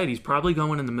you said, he's probably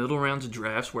going in the middle rounds of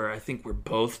drafts where I think we're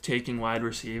both taking wide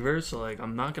receivers. So, like,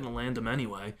 I'm not going to land him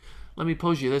anyway. Let me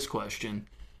pose you this question.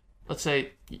 Let's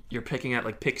say you're picking at,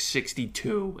 like, pick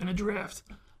 62 in a draft.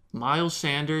 Miles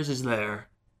Sanders is there,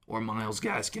 or Myles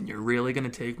Gaskin. You're really going to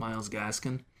take Myles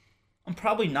Gaskin? I'm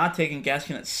probably not taking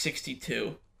Gaskin at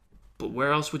 62. But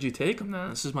where else would you take him then?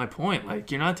 This is my point. Like,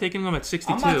 you're not taking him at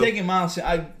 62. I'm not taking Miles.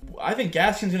 I think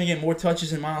Gaskin's going to get more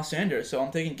touches than Miles Sanders, so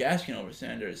I'm taking Gaskin over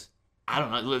Sanders. I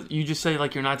don't know. You just say,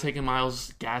 like, you're not taking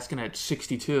Myles Gaskin at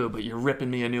 62, but you're ripping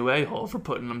me a new a-hole for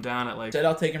putting him down at, like... Said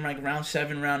I'll take him, like, round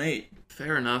 7, round 8.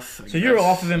 Fair enough. So you're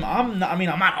off of him. I'm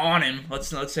not on him. Let's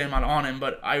say I'm not on him,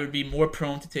 but I would be more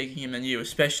prone to taking him than you,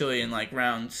 especially in, like,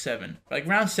 round 7. Like,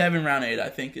 round 7, round 8, I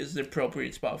think, is the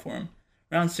appropriate spot for him.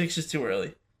 Round 6 is too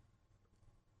early.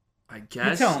 I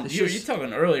guess. You're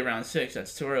talking early round 6.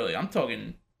 That's too early. I'm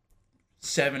talking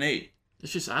 7, 8.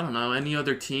 It's just, I don't know, any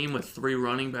other team with 3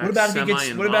 running backs. What about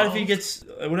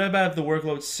if the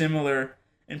workload's similar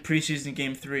in preseason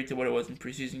game 3 to what it was in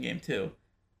preseason game 2?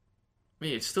 I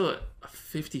mean, it's still a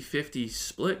 50-50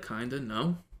 split, kind of,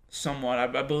 no? Somewhat.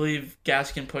 I believe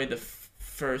Gaskin played the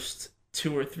first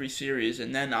 2 or 3 series,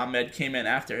 and then Ahmed came in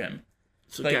after him.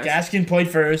 So Gaskin played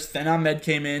first, then Ahmed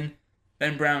came in,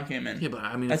 then Brown came in. Yeah, but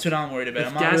I mean... That's what I'm worried about.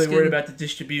 I'm not really worried about the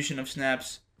distribution of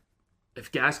snaps.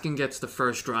 If Gaskin gets the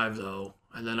first drive, though,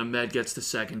 and then Ahmed gets the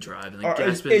second drive, and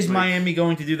then is Miami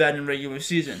going to do that in regular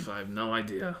season? I have no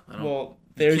idea. Well,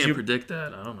 can't predict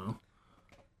that. I don't know.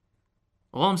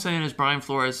 All I'm saying is Brian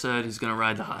Flores said he's going to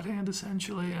ride the hot hand,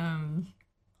 essentially. And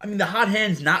I mean, the hot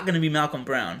hand's not going to be Malcolm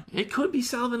Brown. It could be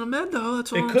Salvin Ahmed, though.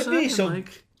 That's all I'm saying. It could be. So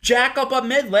jack up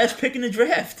Ahmed, last pick in the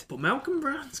draft. But Malcolm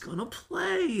Brown's going to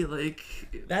play.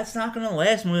 That's not going to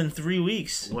last more than 3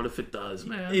 weeks. What if it does,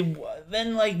 man?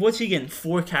 Then, what's he getting?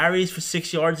 4 carries for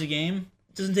 6 yards a game?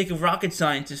 It doesn't take a rocket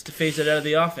scientist to phase that out of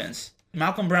the offense.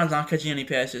 Malcolm Brown's not catching any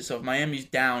passes, so if Miami's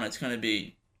down, it's going to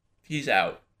be... He's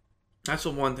out. That's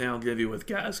the one thing I'll give you with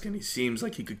Gaskin. He seems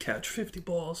like he could catch 50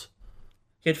 balls.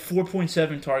 He had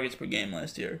 4.7 targets per game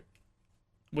last year,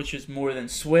 which is more than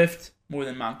Swift, more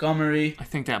than Montgomery. I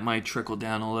think that might trickle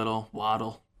down a little.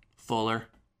 Waddle, Fuller.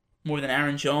 More than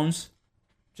Aaron Jones.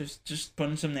 Just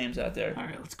putting some names out there. All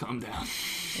right, let's calm down.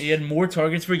 He had more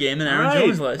targets per game than Aaron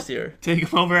Jones last year.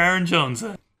 Take him over Aaron Jones.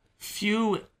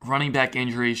 Few running back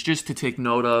injuries just to take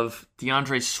note of.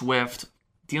 DeAndre Swift,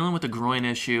 dealing with a groin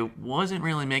issue, wasn't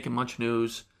really making much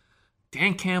news.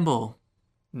 Dan Campbell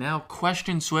now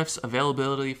questions Swift's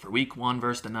availability for Week 1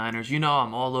 versus the Niners. You know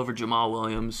I'm all over Jamal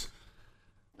Williams.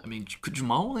 I mean, could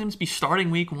Jamal Williams be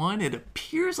starting Week 1? It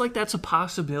appears like that's a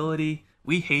possibility.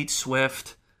 We hate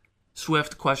Swift.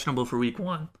 Swift questionable for Week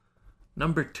 1.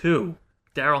 Number 2,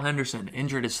 Darrell Henderson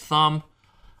injured his thumb.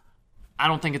 I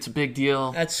don't think it's a big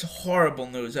deal. That's horrible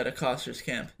news at a Costner's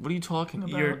camp. What are you talking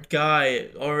about? Your guy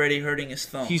already hurting his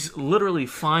thumb. He's literally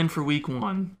fine for Week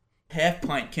 1. Half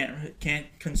pint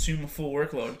can't consume a full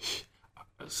workload.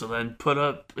 So then put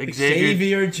up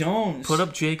Xavier Jones. Put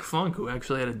up Jake Funk, who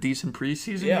actually had a decent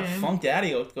preseason game. Yeah, Funk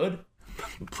Daddy looked good.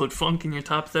 Put Funk in your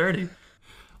top 30.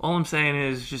 All I'm saying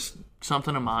is just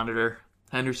something to monitor.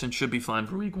 Henderson should be fine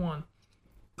for Week 1.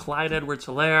 Clyde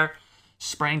Edwards-Helaire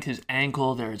sprained his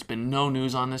ankle. There's been no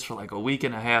news on this for like a week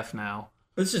and a half now.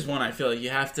 This is one I feel like you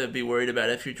have to be worried about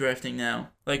if you're drafting now.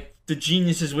 Like, the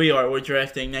geniuses we are, we're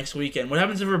drafting next weekend. What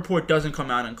happens if a report doesn't come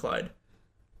out on Clyde?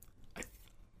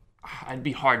 I'd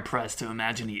be hard-pressed to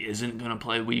imagine he isn't going to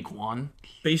play Week 1.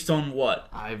 Based on what?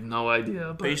 I have no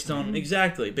idea. Based on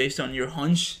your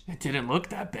hunch? It didn't look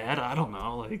that bad. I don't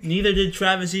know. Neither did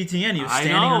Travis Etienne. He was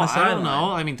standing on the sideline. I don't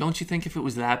know. I mean, don't you think if it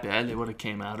was that bad, they would have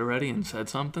came out already and said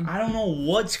something? I don't know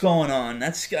what's going on.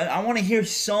 I want to hear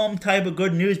some type of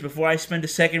good news before I spend a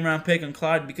second-round pick on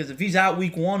Clyde, because if he's out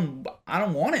Week 1, I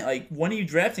don't want it. Like, when are you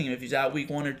drafting him if he's out Week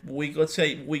 1 or let's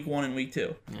say Week 1 and Week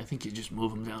 2? I think you just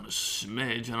move him down a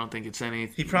smidge. I don't think it's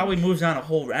anything. He probably moves down a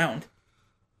whole round.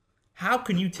 How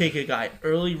can you take a guy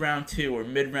early round 2 or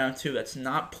mid round 2 that's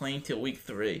not playing till Week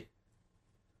 3?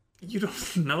 You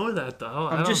don't know that, though.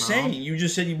 I'm just saying. You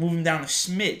just said you move him down a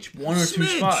smidge, 1 or 2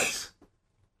 spots.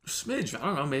 Smidge. I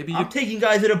don't know. Maybe I'm taking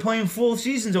guys that are playing full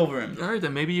seasons over him. All right,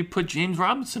 then maybe you put James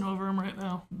Robinson over him right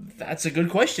now. That's a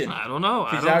good question. I don't know.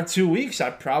 If he's out 2 weeks,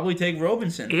 I'd probably take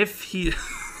Robinson. If he's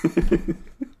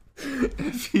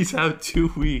out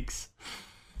 2 weeks,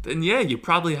 then yeah, you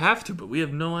probably have to, but we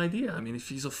have no idea. I mean, if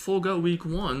he's a full go Week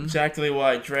 1... Exactly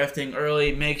why drafting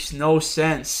early makes no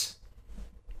sense.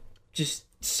 Just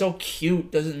so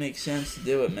cute. Doesn't make sense to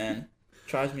do it, man.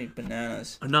 Drives me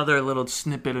bananas. Another little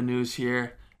snippet of news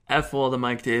here. F all the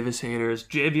Mike Davis haters.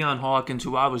 Javion Hawkins,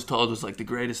 who I was told was like the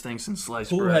greatest thing since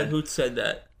sliced bread. Who said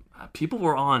that? People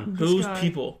were on. Who's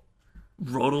people?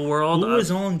 Roto World. Who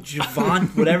was on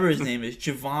Javon, whatever his name is,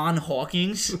 Javon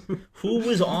Hawkins? Who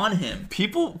was on him?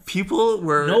 People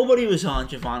were... Nobody was on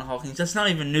Javon Hawkins. That's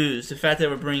not even news. The fact that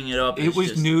we're bringing it up It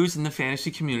was news in the fantasy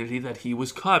community that he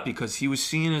was cut because he was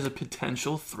seen as a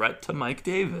potential threat to Mike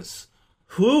Davis.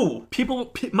 Who?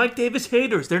 Mike Davis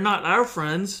haters. They're not our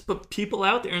friends, but people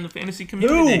out there in the fantasy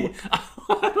community. Who?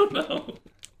 I don't know.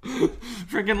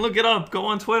 Freaking look it up. Go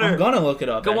on Twitter. I'm gonna look it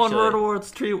up. Go on RotoWorld's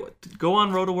tweet. Go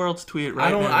on RotoWorld's tweet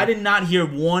right now. I did not hear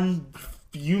one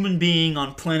human being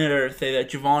on planet Earth say that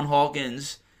Javon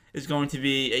Hawkins is going to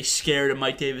be a scare to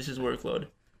Mike Davis's workload.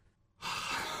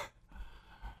 I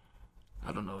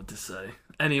don't know what to say.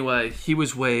 Anyway, he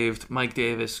was waived. Mike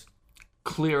Davis,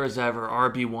 clear as ever,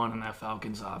 RB1 in that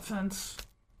Falcons offense.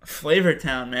 Flavor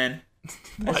Town, man.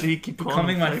 Why do you keep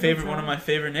becoming my favorite? One of my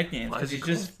favorite nicknames because he's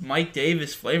just Mike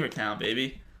Davis, Flavor Town,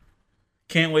 baby.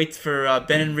 Can't wait for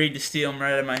Ben and Reed to steal him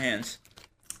right out of my hands.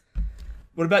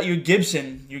 What about your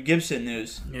Gibson? Your Gibson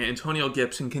news? Yeah, Antonio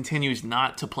Gibson continues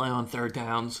not to play on third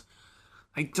downs.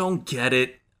 I don't get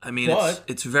it. I mean,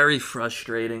 it's very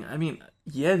frustrating. I mean,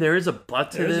 yeah, there is a but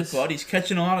to this. There's a but. He's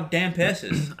catching a lot of damn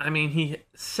passes. I mean, he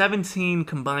 17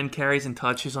 combined carries and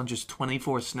touches on just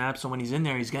 24 snaps. So when he's in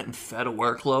there, he's getting fed a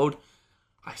workload.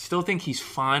 I still think he's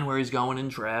fine where he's going in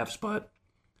drafts, but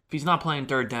if he's not playing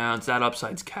third downs, that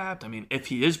upside's capped. I mean, if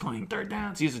he is playing third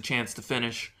downs, he has a chance to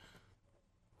finish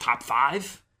top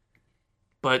 5.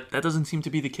 But that doesn't seem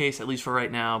to be the case, at least for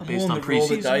right now, based on preseason. Roll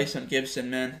the dice on Gibson,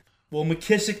 man. Will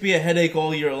McKissick be a headache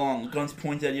all year long? Guns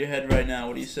pointed at your head right now.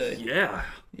 What do you say? Yeah.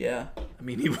 Yeah. I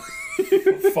mean, he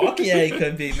fuck yeah, he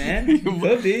could be, man. He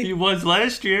could be. He was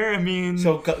last year. I mean...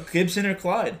 So, Gibson or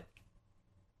Clyde?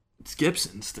 It's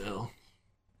Gibson still.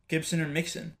 Gibson or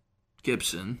Mixon?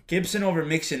 Gibson. Gibson over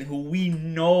Mixon, who we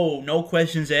know, no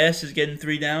questions asked, is getting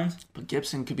 3 downs. But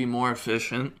Gibson could be more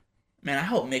efficient. Man, I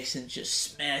hope Mixon just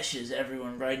smashes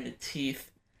everyone right in the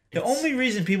teeth. The only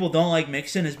reason people don't like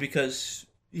Mixon is because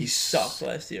he sucked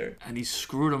last year. And he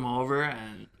screwed him over,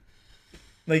 and...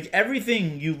 Like,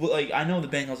 everything you... Like, I know the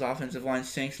Bengals' offensive line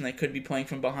stinks and they could be playing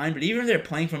from behind, but even if they're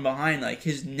playing from behind, like,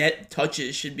 his net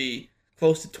touches should be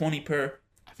close to 20 per...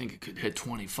 I think it could hit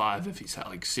 25 if he's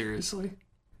like seriously.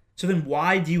 So then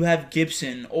why do you have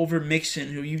Gibson over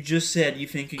Mixon, who you just said you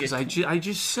think could get... Because I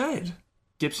just said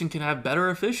Gibson can have better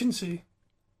efficiency.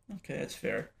 Okay, that's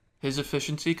fair. His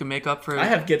efficiency can make up for... I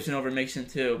have Gibson over Mixon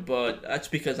too, but that's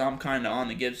because I'm kind of on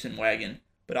the Gibson wagon.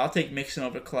 But I'll take Mixon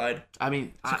over Clyde. I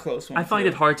mean, it's a close one. I find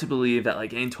it hard to believe that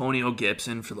like Antonio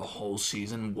Gibson for the whole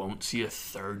season won't see a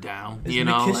third down. Is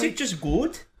McKissick just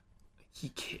good? He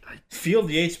can't.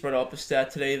 Field Yates brought up a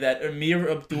stat today that Amir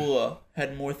Abdullah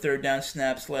had more third down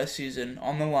snaps last season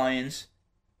on the Lions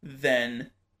than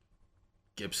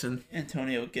Gibson.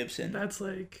 Antonio Gibson. That's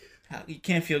like... You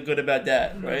can't feel good about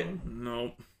that, right?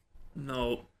 No.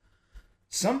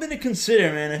 Something to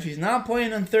consider, man. If he's not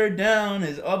playing on third down,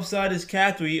 his upside is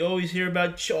capped. We always hear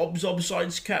about Chubb's upside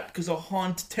is capped because of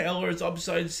Hunt. Taylor's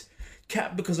upside is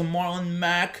capped because of Marlon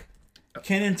Mack.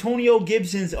 Can Antonio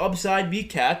Gibson's upside be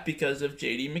capped because of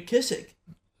J.D. McKissick?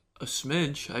 A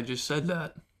smidge. I just said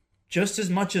that. Just as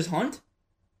much as Hunt?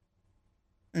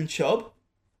 And Chubb?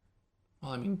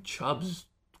 Well, I mean, Chubb's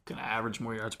going to average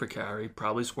more yards per carry,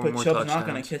 probably score more touchdowns. But touchdowns. Chubb's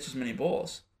not going to catch as many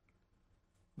balls.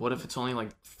 What if it's only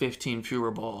like 15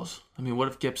 fewer balls? I mean, what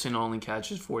if Gibson only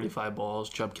catches 45 balls,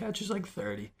 Chubb catches like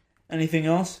 30? Anything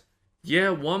else?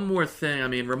 Yeah, one more thing. I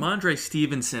mean, Ramondre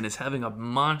Stevenson is having a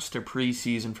monster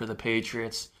preseason for the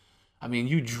Patriots. I mean,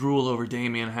 you drool over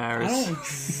Damian Harris. I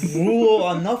don't drool.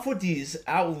 Enough with these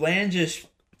outlandish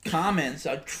comments.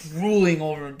 I'm drooling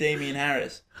over Damian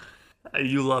Harris.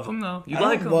 You love him, though.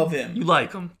 I love him. You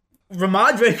like him.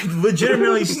 Ramondre could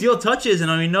legitimately steal touches,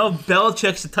 and I know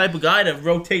Belichick's the type of guy to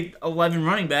rotate 11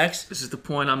 running backs. This is the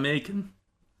point I'm making.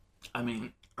 I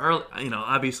mean,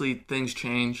 obviously things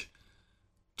change.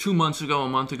 2 months ago, a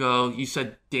month ago, you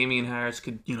said Damian Harris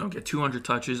could, get 200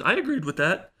 touches. I agreed with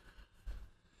that.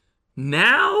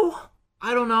 Now,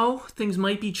 I don't know. Things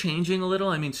might be changing a little.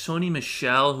 I mean, Sony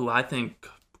Michel, who I think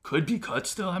could be cut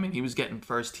still. I mean, he was getting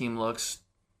first-team looks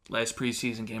last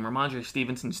preseason game. Ramondre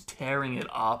Stevenson's tearing it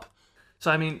up.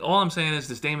 So, I mean, all I'm saying is,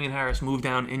 does Damian Harris move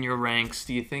down in your ranks?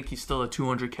 Do you think he's still a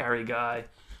 200-carry guy?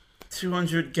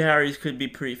 200 carries could be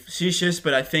pretty facetious,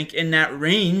 but I think in that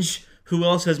range... Who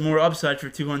else has more upside for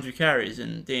 200 carries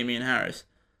than Damian Harris?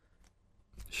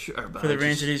 Sure, but for the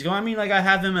range that he's going. I mean, like, I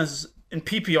have him as in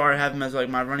PPR I have him as like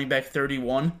my running back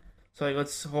 31. So like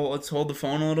let's hold the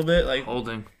phone a little bit. Like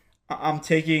Holding. I'm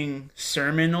taking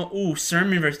Sermon. Ooh,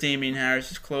 Sermon versus Damian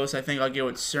Harris is close. I think I'll go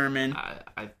with Sermon.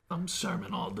 I'm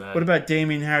Sermon all day. What about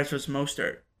Damian Harris versus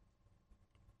Mostert?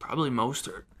 Probably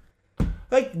Mostert.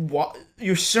 Like what?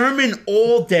 You're Sermon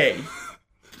all day,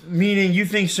 meaning you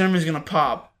think Sermon's gonna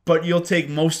pop, but you'll take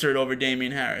Mostert over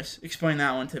Damian Harris. Explain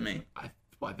that one to me.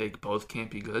 I think both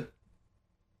can't be good.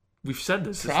 We've said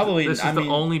this. Probably. This is the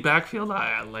only backfield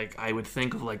I would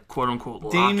think of like quote unquote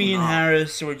locking Damian up.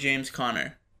 Harris or James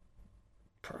Conner.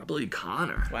 Probably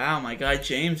Conner. Wow, my guy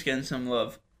James getting some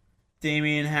love.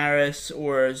 Damian Harris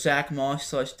or Zach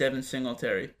Moss / Devin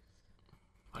Singletary.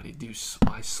 Why do you do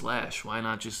slash? Why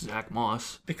not just Zach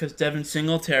Moss? Because Devin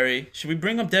Singletary. Should we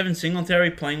bring up Devin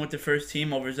Singletary playing with the first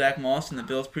team over Zach Moss in the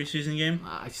Bills preseason game?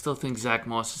 I still think Zach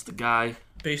Moss is the guy.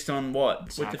 Based on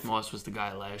what? Zach Moss was the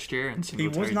guy last year, and he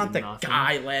Singletary was not did the nothing.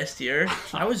 guy last year.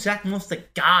 How was Zach Moss the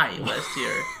guy last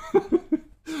year?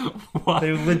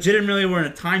 They legitimately were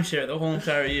in a timeshare the whole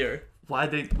entire year.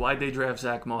 Why'd they draft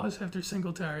Zach Moss after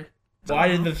Singletary? Why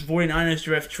did the 49ers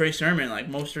draft Trey Sermon like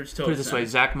Mostert's toast? Put it this way,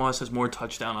 Zach Moss has more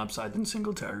touchdown upside than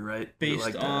Singletary, right?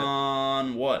 Based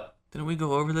on what? Didn't we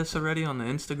go over this already on the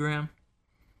Instagram?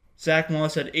 Zach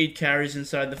Moss had 8 carries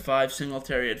inside the 5.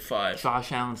 Singletary had 5.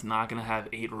 Josh Allen's not going to have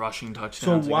 8 rushing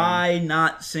touchdowns. So why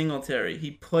not Singletary?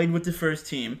 He played with the first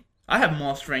team. I have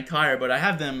Moss ranked higher, but I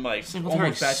have them like Singletary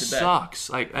almost back to back. Sucks.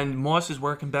 And Moss is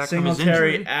working back from his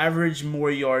Singletary injury. averaged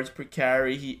more yards per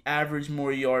carry. He averaged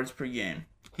more yards per game.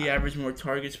 He averaged more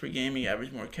targets per game. He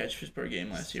averaged more catches per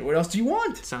game last year. What else do you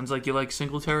want? Sounds like you like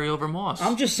Singletary over Moss.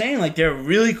 I'm just saying, like, they're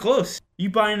really close. You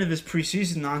buy into this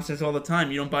preseason nonsense all the time.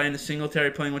 You don't buy into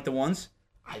Singletary playing with the ones?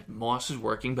 Moss is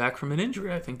working back from an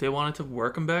injury. I think they wanted to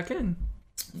work him back in.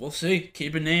 We'll see.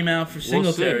 Keep a name out for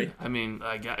Singletary. We'll see. I mean,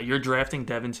 you're drafting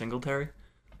Devin Singletary?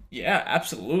 Yeah,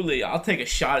 absolutely. I'll take a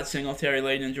shot at Singletary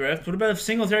late in the draft. What about if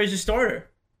Singletary's a starter?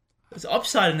 There's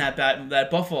upside in that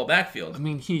Buffalo backfield. I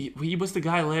mean, he was the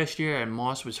guy last year, and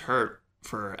Moss was hurt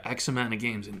for X amount of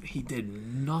games, and he did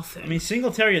nothing. I mean,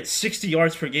 Singletary had 60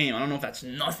 yards per game. I don't know if that's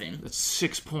nothing. That's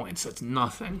 6 points. That's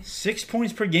nothing. 6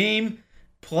 points per game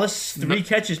plus 3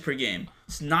 catches per game.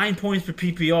 It's 9 points per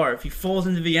PPR. If he falls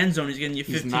into the end zone, he's getting you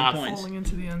 15 He's not points. falling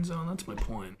into the end zone. That's my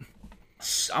point.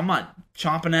 I'm not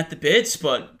chomping at the bits,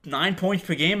 but 9 points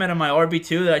per game out of my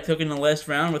RB2 that I took in the last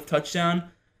round with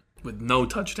touchdown. With no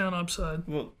touchdown upside.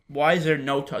 Well, why is there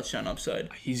no touchdown upside?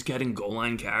 He's getting goal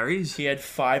line carries. He had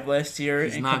 5 last year.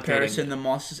 In comparison to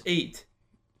Moss's 8.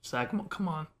 Zach, come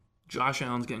on. Josh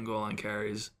Allen's getting goal line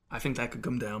carries. I think that could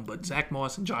come down, but Zach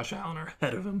Moss and Josh Allen are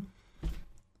ahead of him.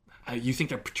 You think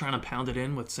they're trying to pound it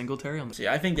in with Singletary? See,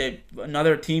 I think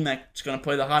another team that's going to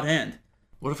play the hot hand.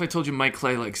 What if I told you Mike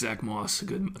Clay likes Zach Moss a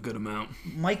good amount?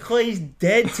 Mike Clay's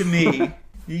dead to me.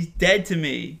 He's dead to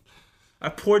me. I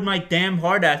poured my damn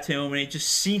heart out to him and he just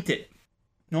seen it.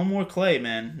 No more Clay,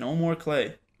 man. No more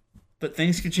Clay. But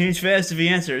things could change fast if he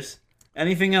answers.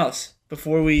 Anything else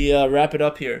before we wrap it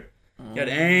up here? Got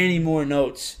any more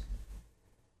notes?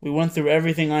 We went through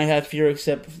everything I have here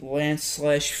except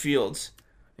Lance/Fields.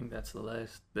 I think that's the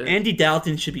last bit. Andy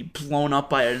Dalton should be blown up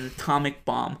by an atomic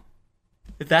bomb.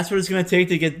 If that's what it's going to take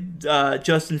to get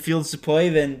Justin Fields to play,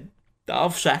 then I'll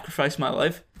sacrifice my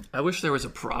life. I wish there was a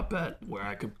prop bet where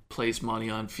I could place money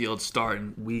on Fields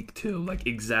starting week 2, like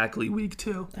exactly week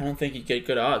 2. I don't think you get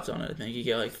good odds on it. I think you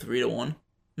get like 3-1,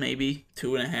 maybe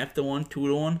 2.5-1,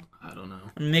 2-1. I don't know.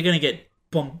 I mean, they're going to get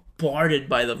bombarded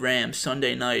by the Rams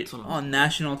Sunday night on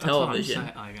national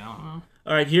television. I don't know.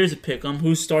 All right, here's a pick 'em.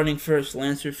 Who's starting first,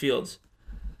 Lance or Fields?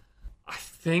 I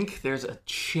think there's a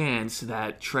chance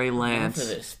that Trey Lance...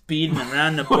 For this, beating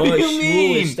around the bush. What do you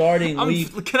mean? Who is starting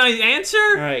week? Can I answer?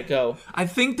 All right, go. I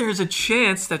think there's a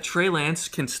chance that Trey Lance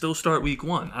can still start week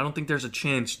 1. I don't think there's a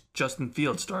chance Justin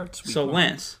Fields starts week 1. So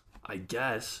Lance. I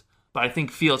guess. But I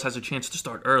think Fields has a chance to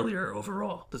start earlier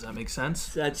overall. Does that make sense?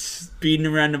 That's beating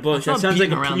around the bush. That That's sounds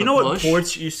like you know what bush.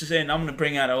 Porch used to say, and I'm going to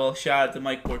bring out a little shout out to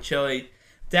Mike Porcelli.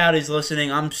 Doubt he's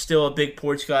listening. I'm still a big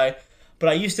Porch guy. But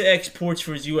I used to ex Porch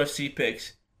for his UFC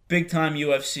picks. Big time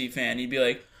UFC fan. He'd be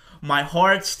like, my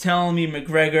heart's telling me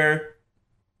McGregor,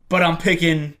 but I'm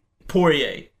picking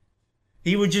Poirier.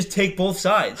 He would just take both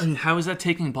sides. I mean, how is that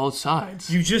taking both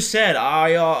sides? You just said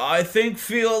I think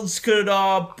Fields could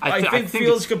I think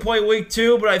Fields could play week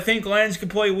 2, but I think Lance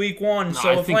could play week 1.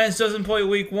 So if Lance doesn't play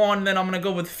week 1, then I'm gonna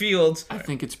go with Fields. I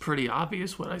think it's pretty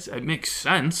obvious what I said. It makes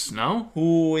sense, no?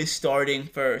 Who is starting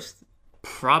first?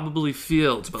 Probably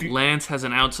Fields, but Lance has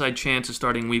an outside chance of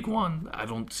starting week 1. I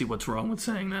don't see what's wrong with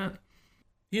saying that.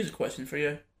 Here's a question for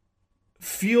you.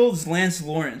 Fields, Lance,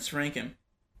 Lawrence, rank him.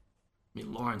 I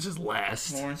mean, Lawrence is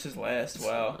last. Lawrence is last.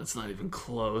 Wow. It's not even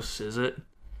close, is it?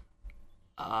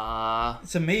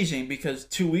 It's amazing because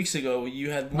 2 weeks ago you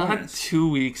had Not Lawrence. 2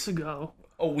 weeks ago.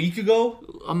 A week ago?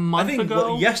 A month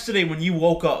ago? Yesterday when you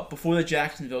woke up before the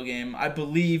Jacksonville game, I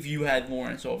believe you had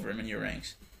Lawrence over him in your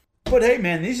ranks. But hey,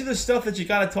 man, these are the stuff that you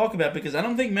got to talk about because I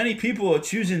don't think many people are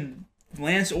choosing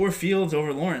Lance or Fields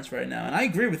over Lawrence right now. And I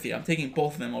agree with you. I'm taking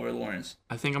both of them over Lawrence.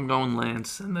 I think I'm going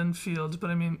Lance and then Fields, but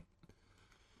I mean...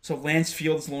 So Lance,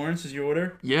 Fields, Lawrence is your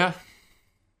order? Yeah.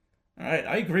 All right,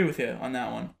 I agree with you on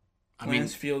that one. Lance, I mean,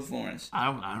 Fields, Lawrence. I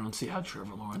don't see how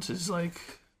Trevor Lawrence is like...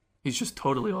 He's just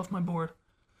totally off my board.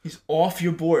 He's off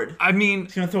your board. I mean...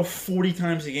 He's going to throw 40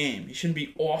 times a game. He shouldn't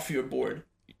be off your board.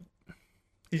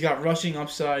 He's got rushing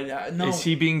upside. No. Is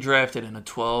he being drafted in a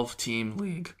 12-team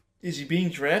league? Is he being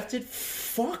drafted?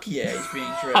 Fuck yeah, he's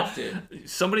being drafted.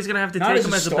 Somebody's going to have to Not take as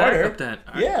him a as a starter. backup then.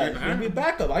 Yeah, he's going to be a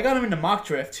backup. I got him in the mock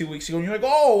draft 2 weeks ago, and you're like,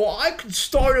 oh, I could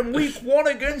start him week 1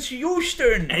 against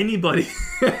Houston. Anybody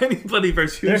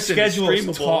versus Houston Their is schedule is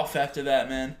streamable. tough after that,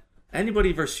 man.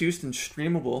 Anybody versus Houston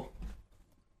streamable.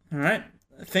 All right.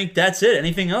 I think that's it.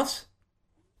 Anything else?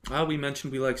 We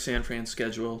mentioned we like San Fran's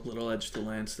schedule. Little edge to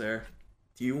Lance there.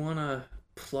 Do you want to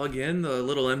plug in the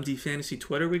little MD Fantasy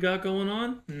Twitter we got going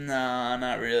on? Nah,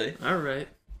 not really. All right.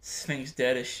 This thing's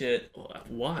dead as shit.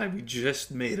 Why? We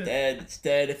just made it. It's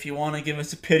dead. If you want to give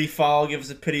us a pity follow, give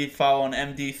us a pity follow on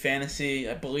MD Fantasy.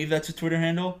 I believe that's a Twitter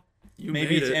handle.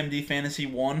 Maybe it's MD Fantasy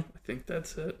 1. I think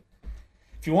that's it.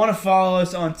 If you want to follow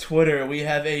us on Twitter, we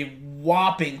have a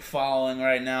whopping following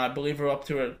right now. I believe we're up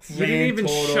to a grand You didn't even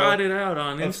total shout it out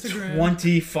on of Instagram.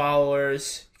 20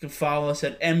 followers. You can follow us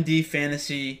at MD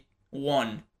Fantasy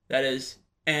 1. That is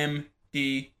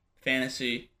MD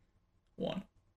Fantasy 1.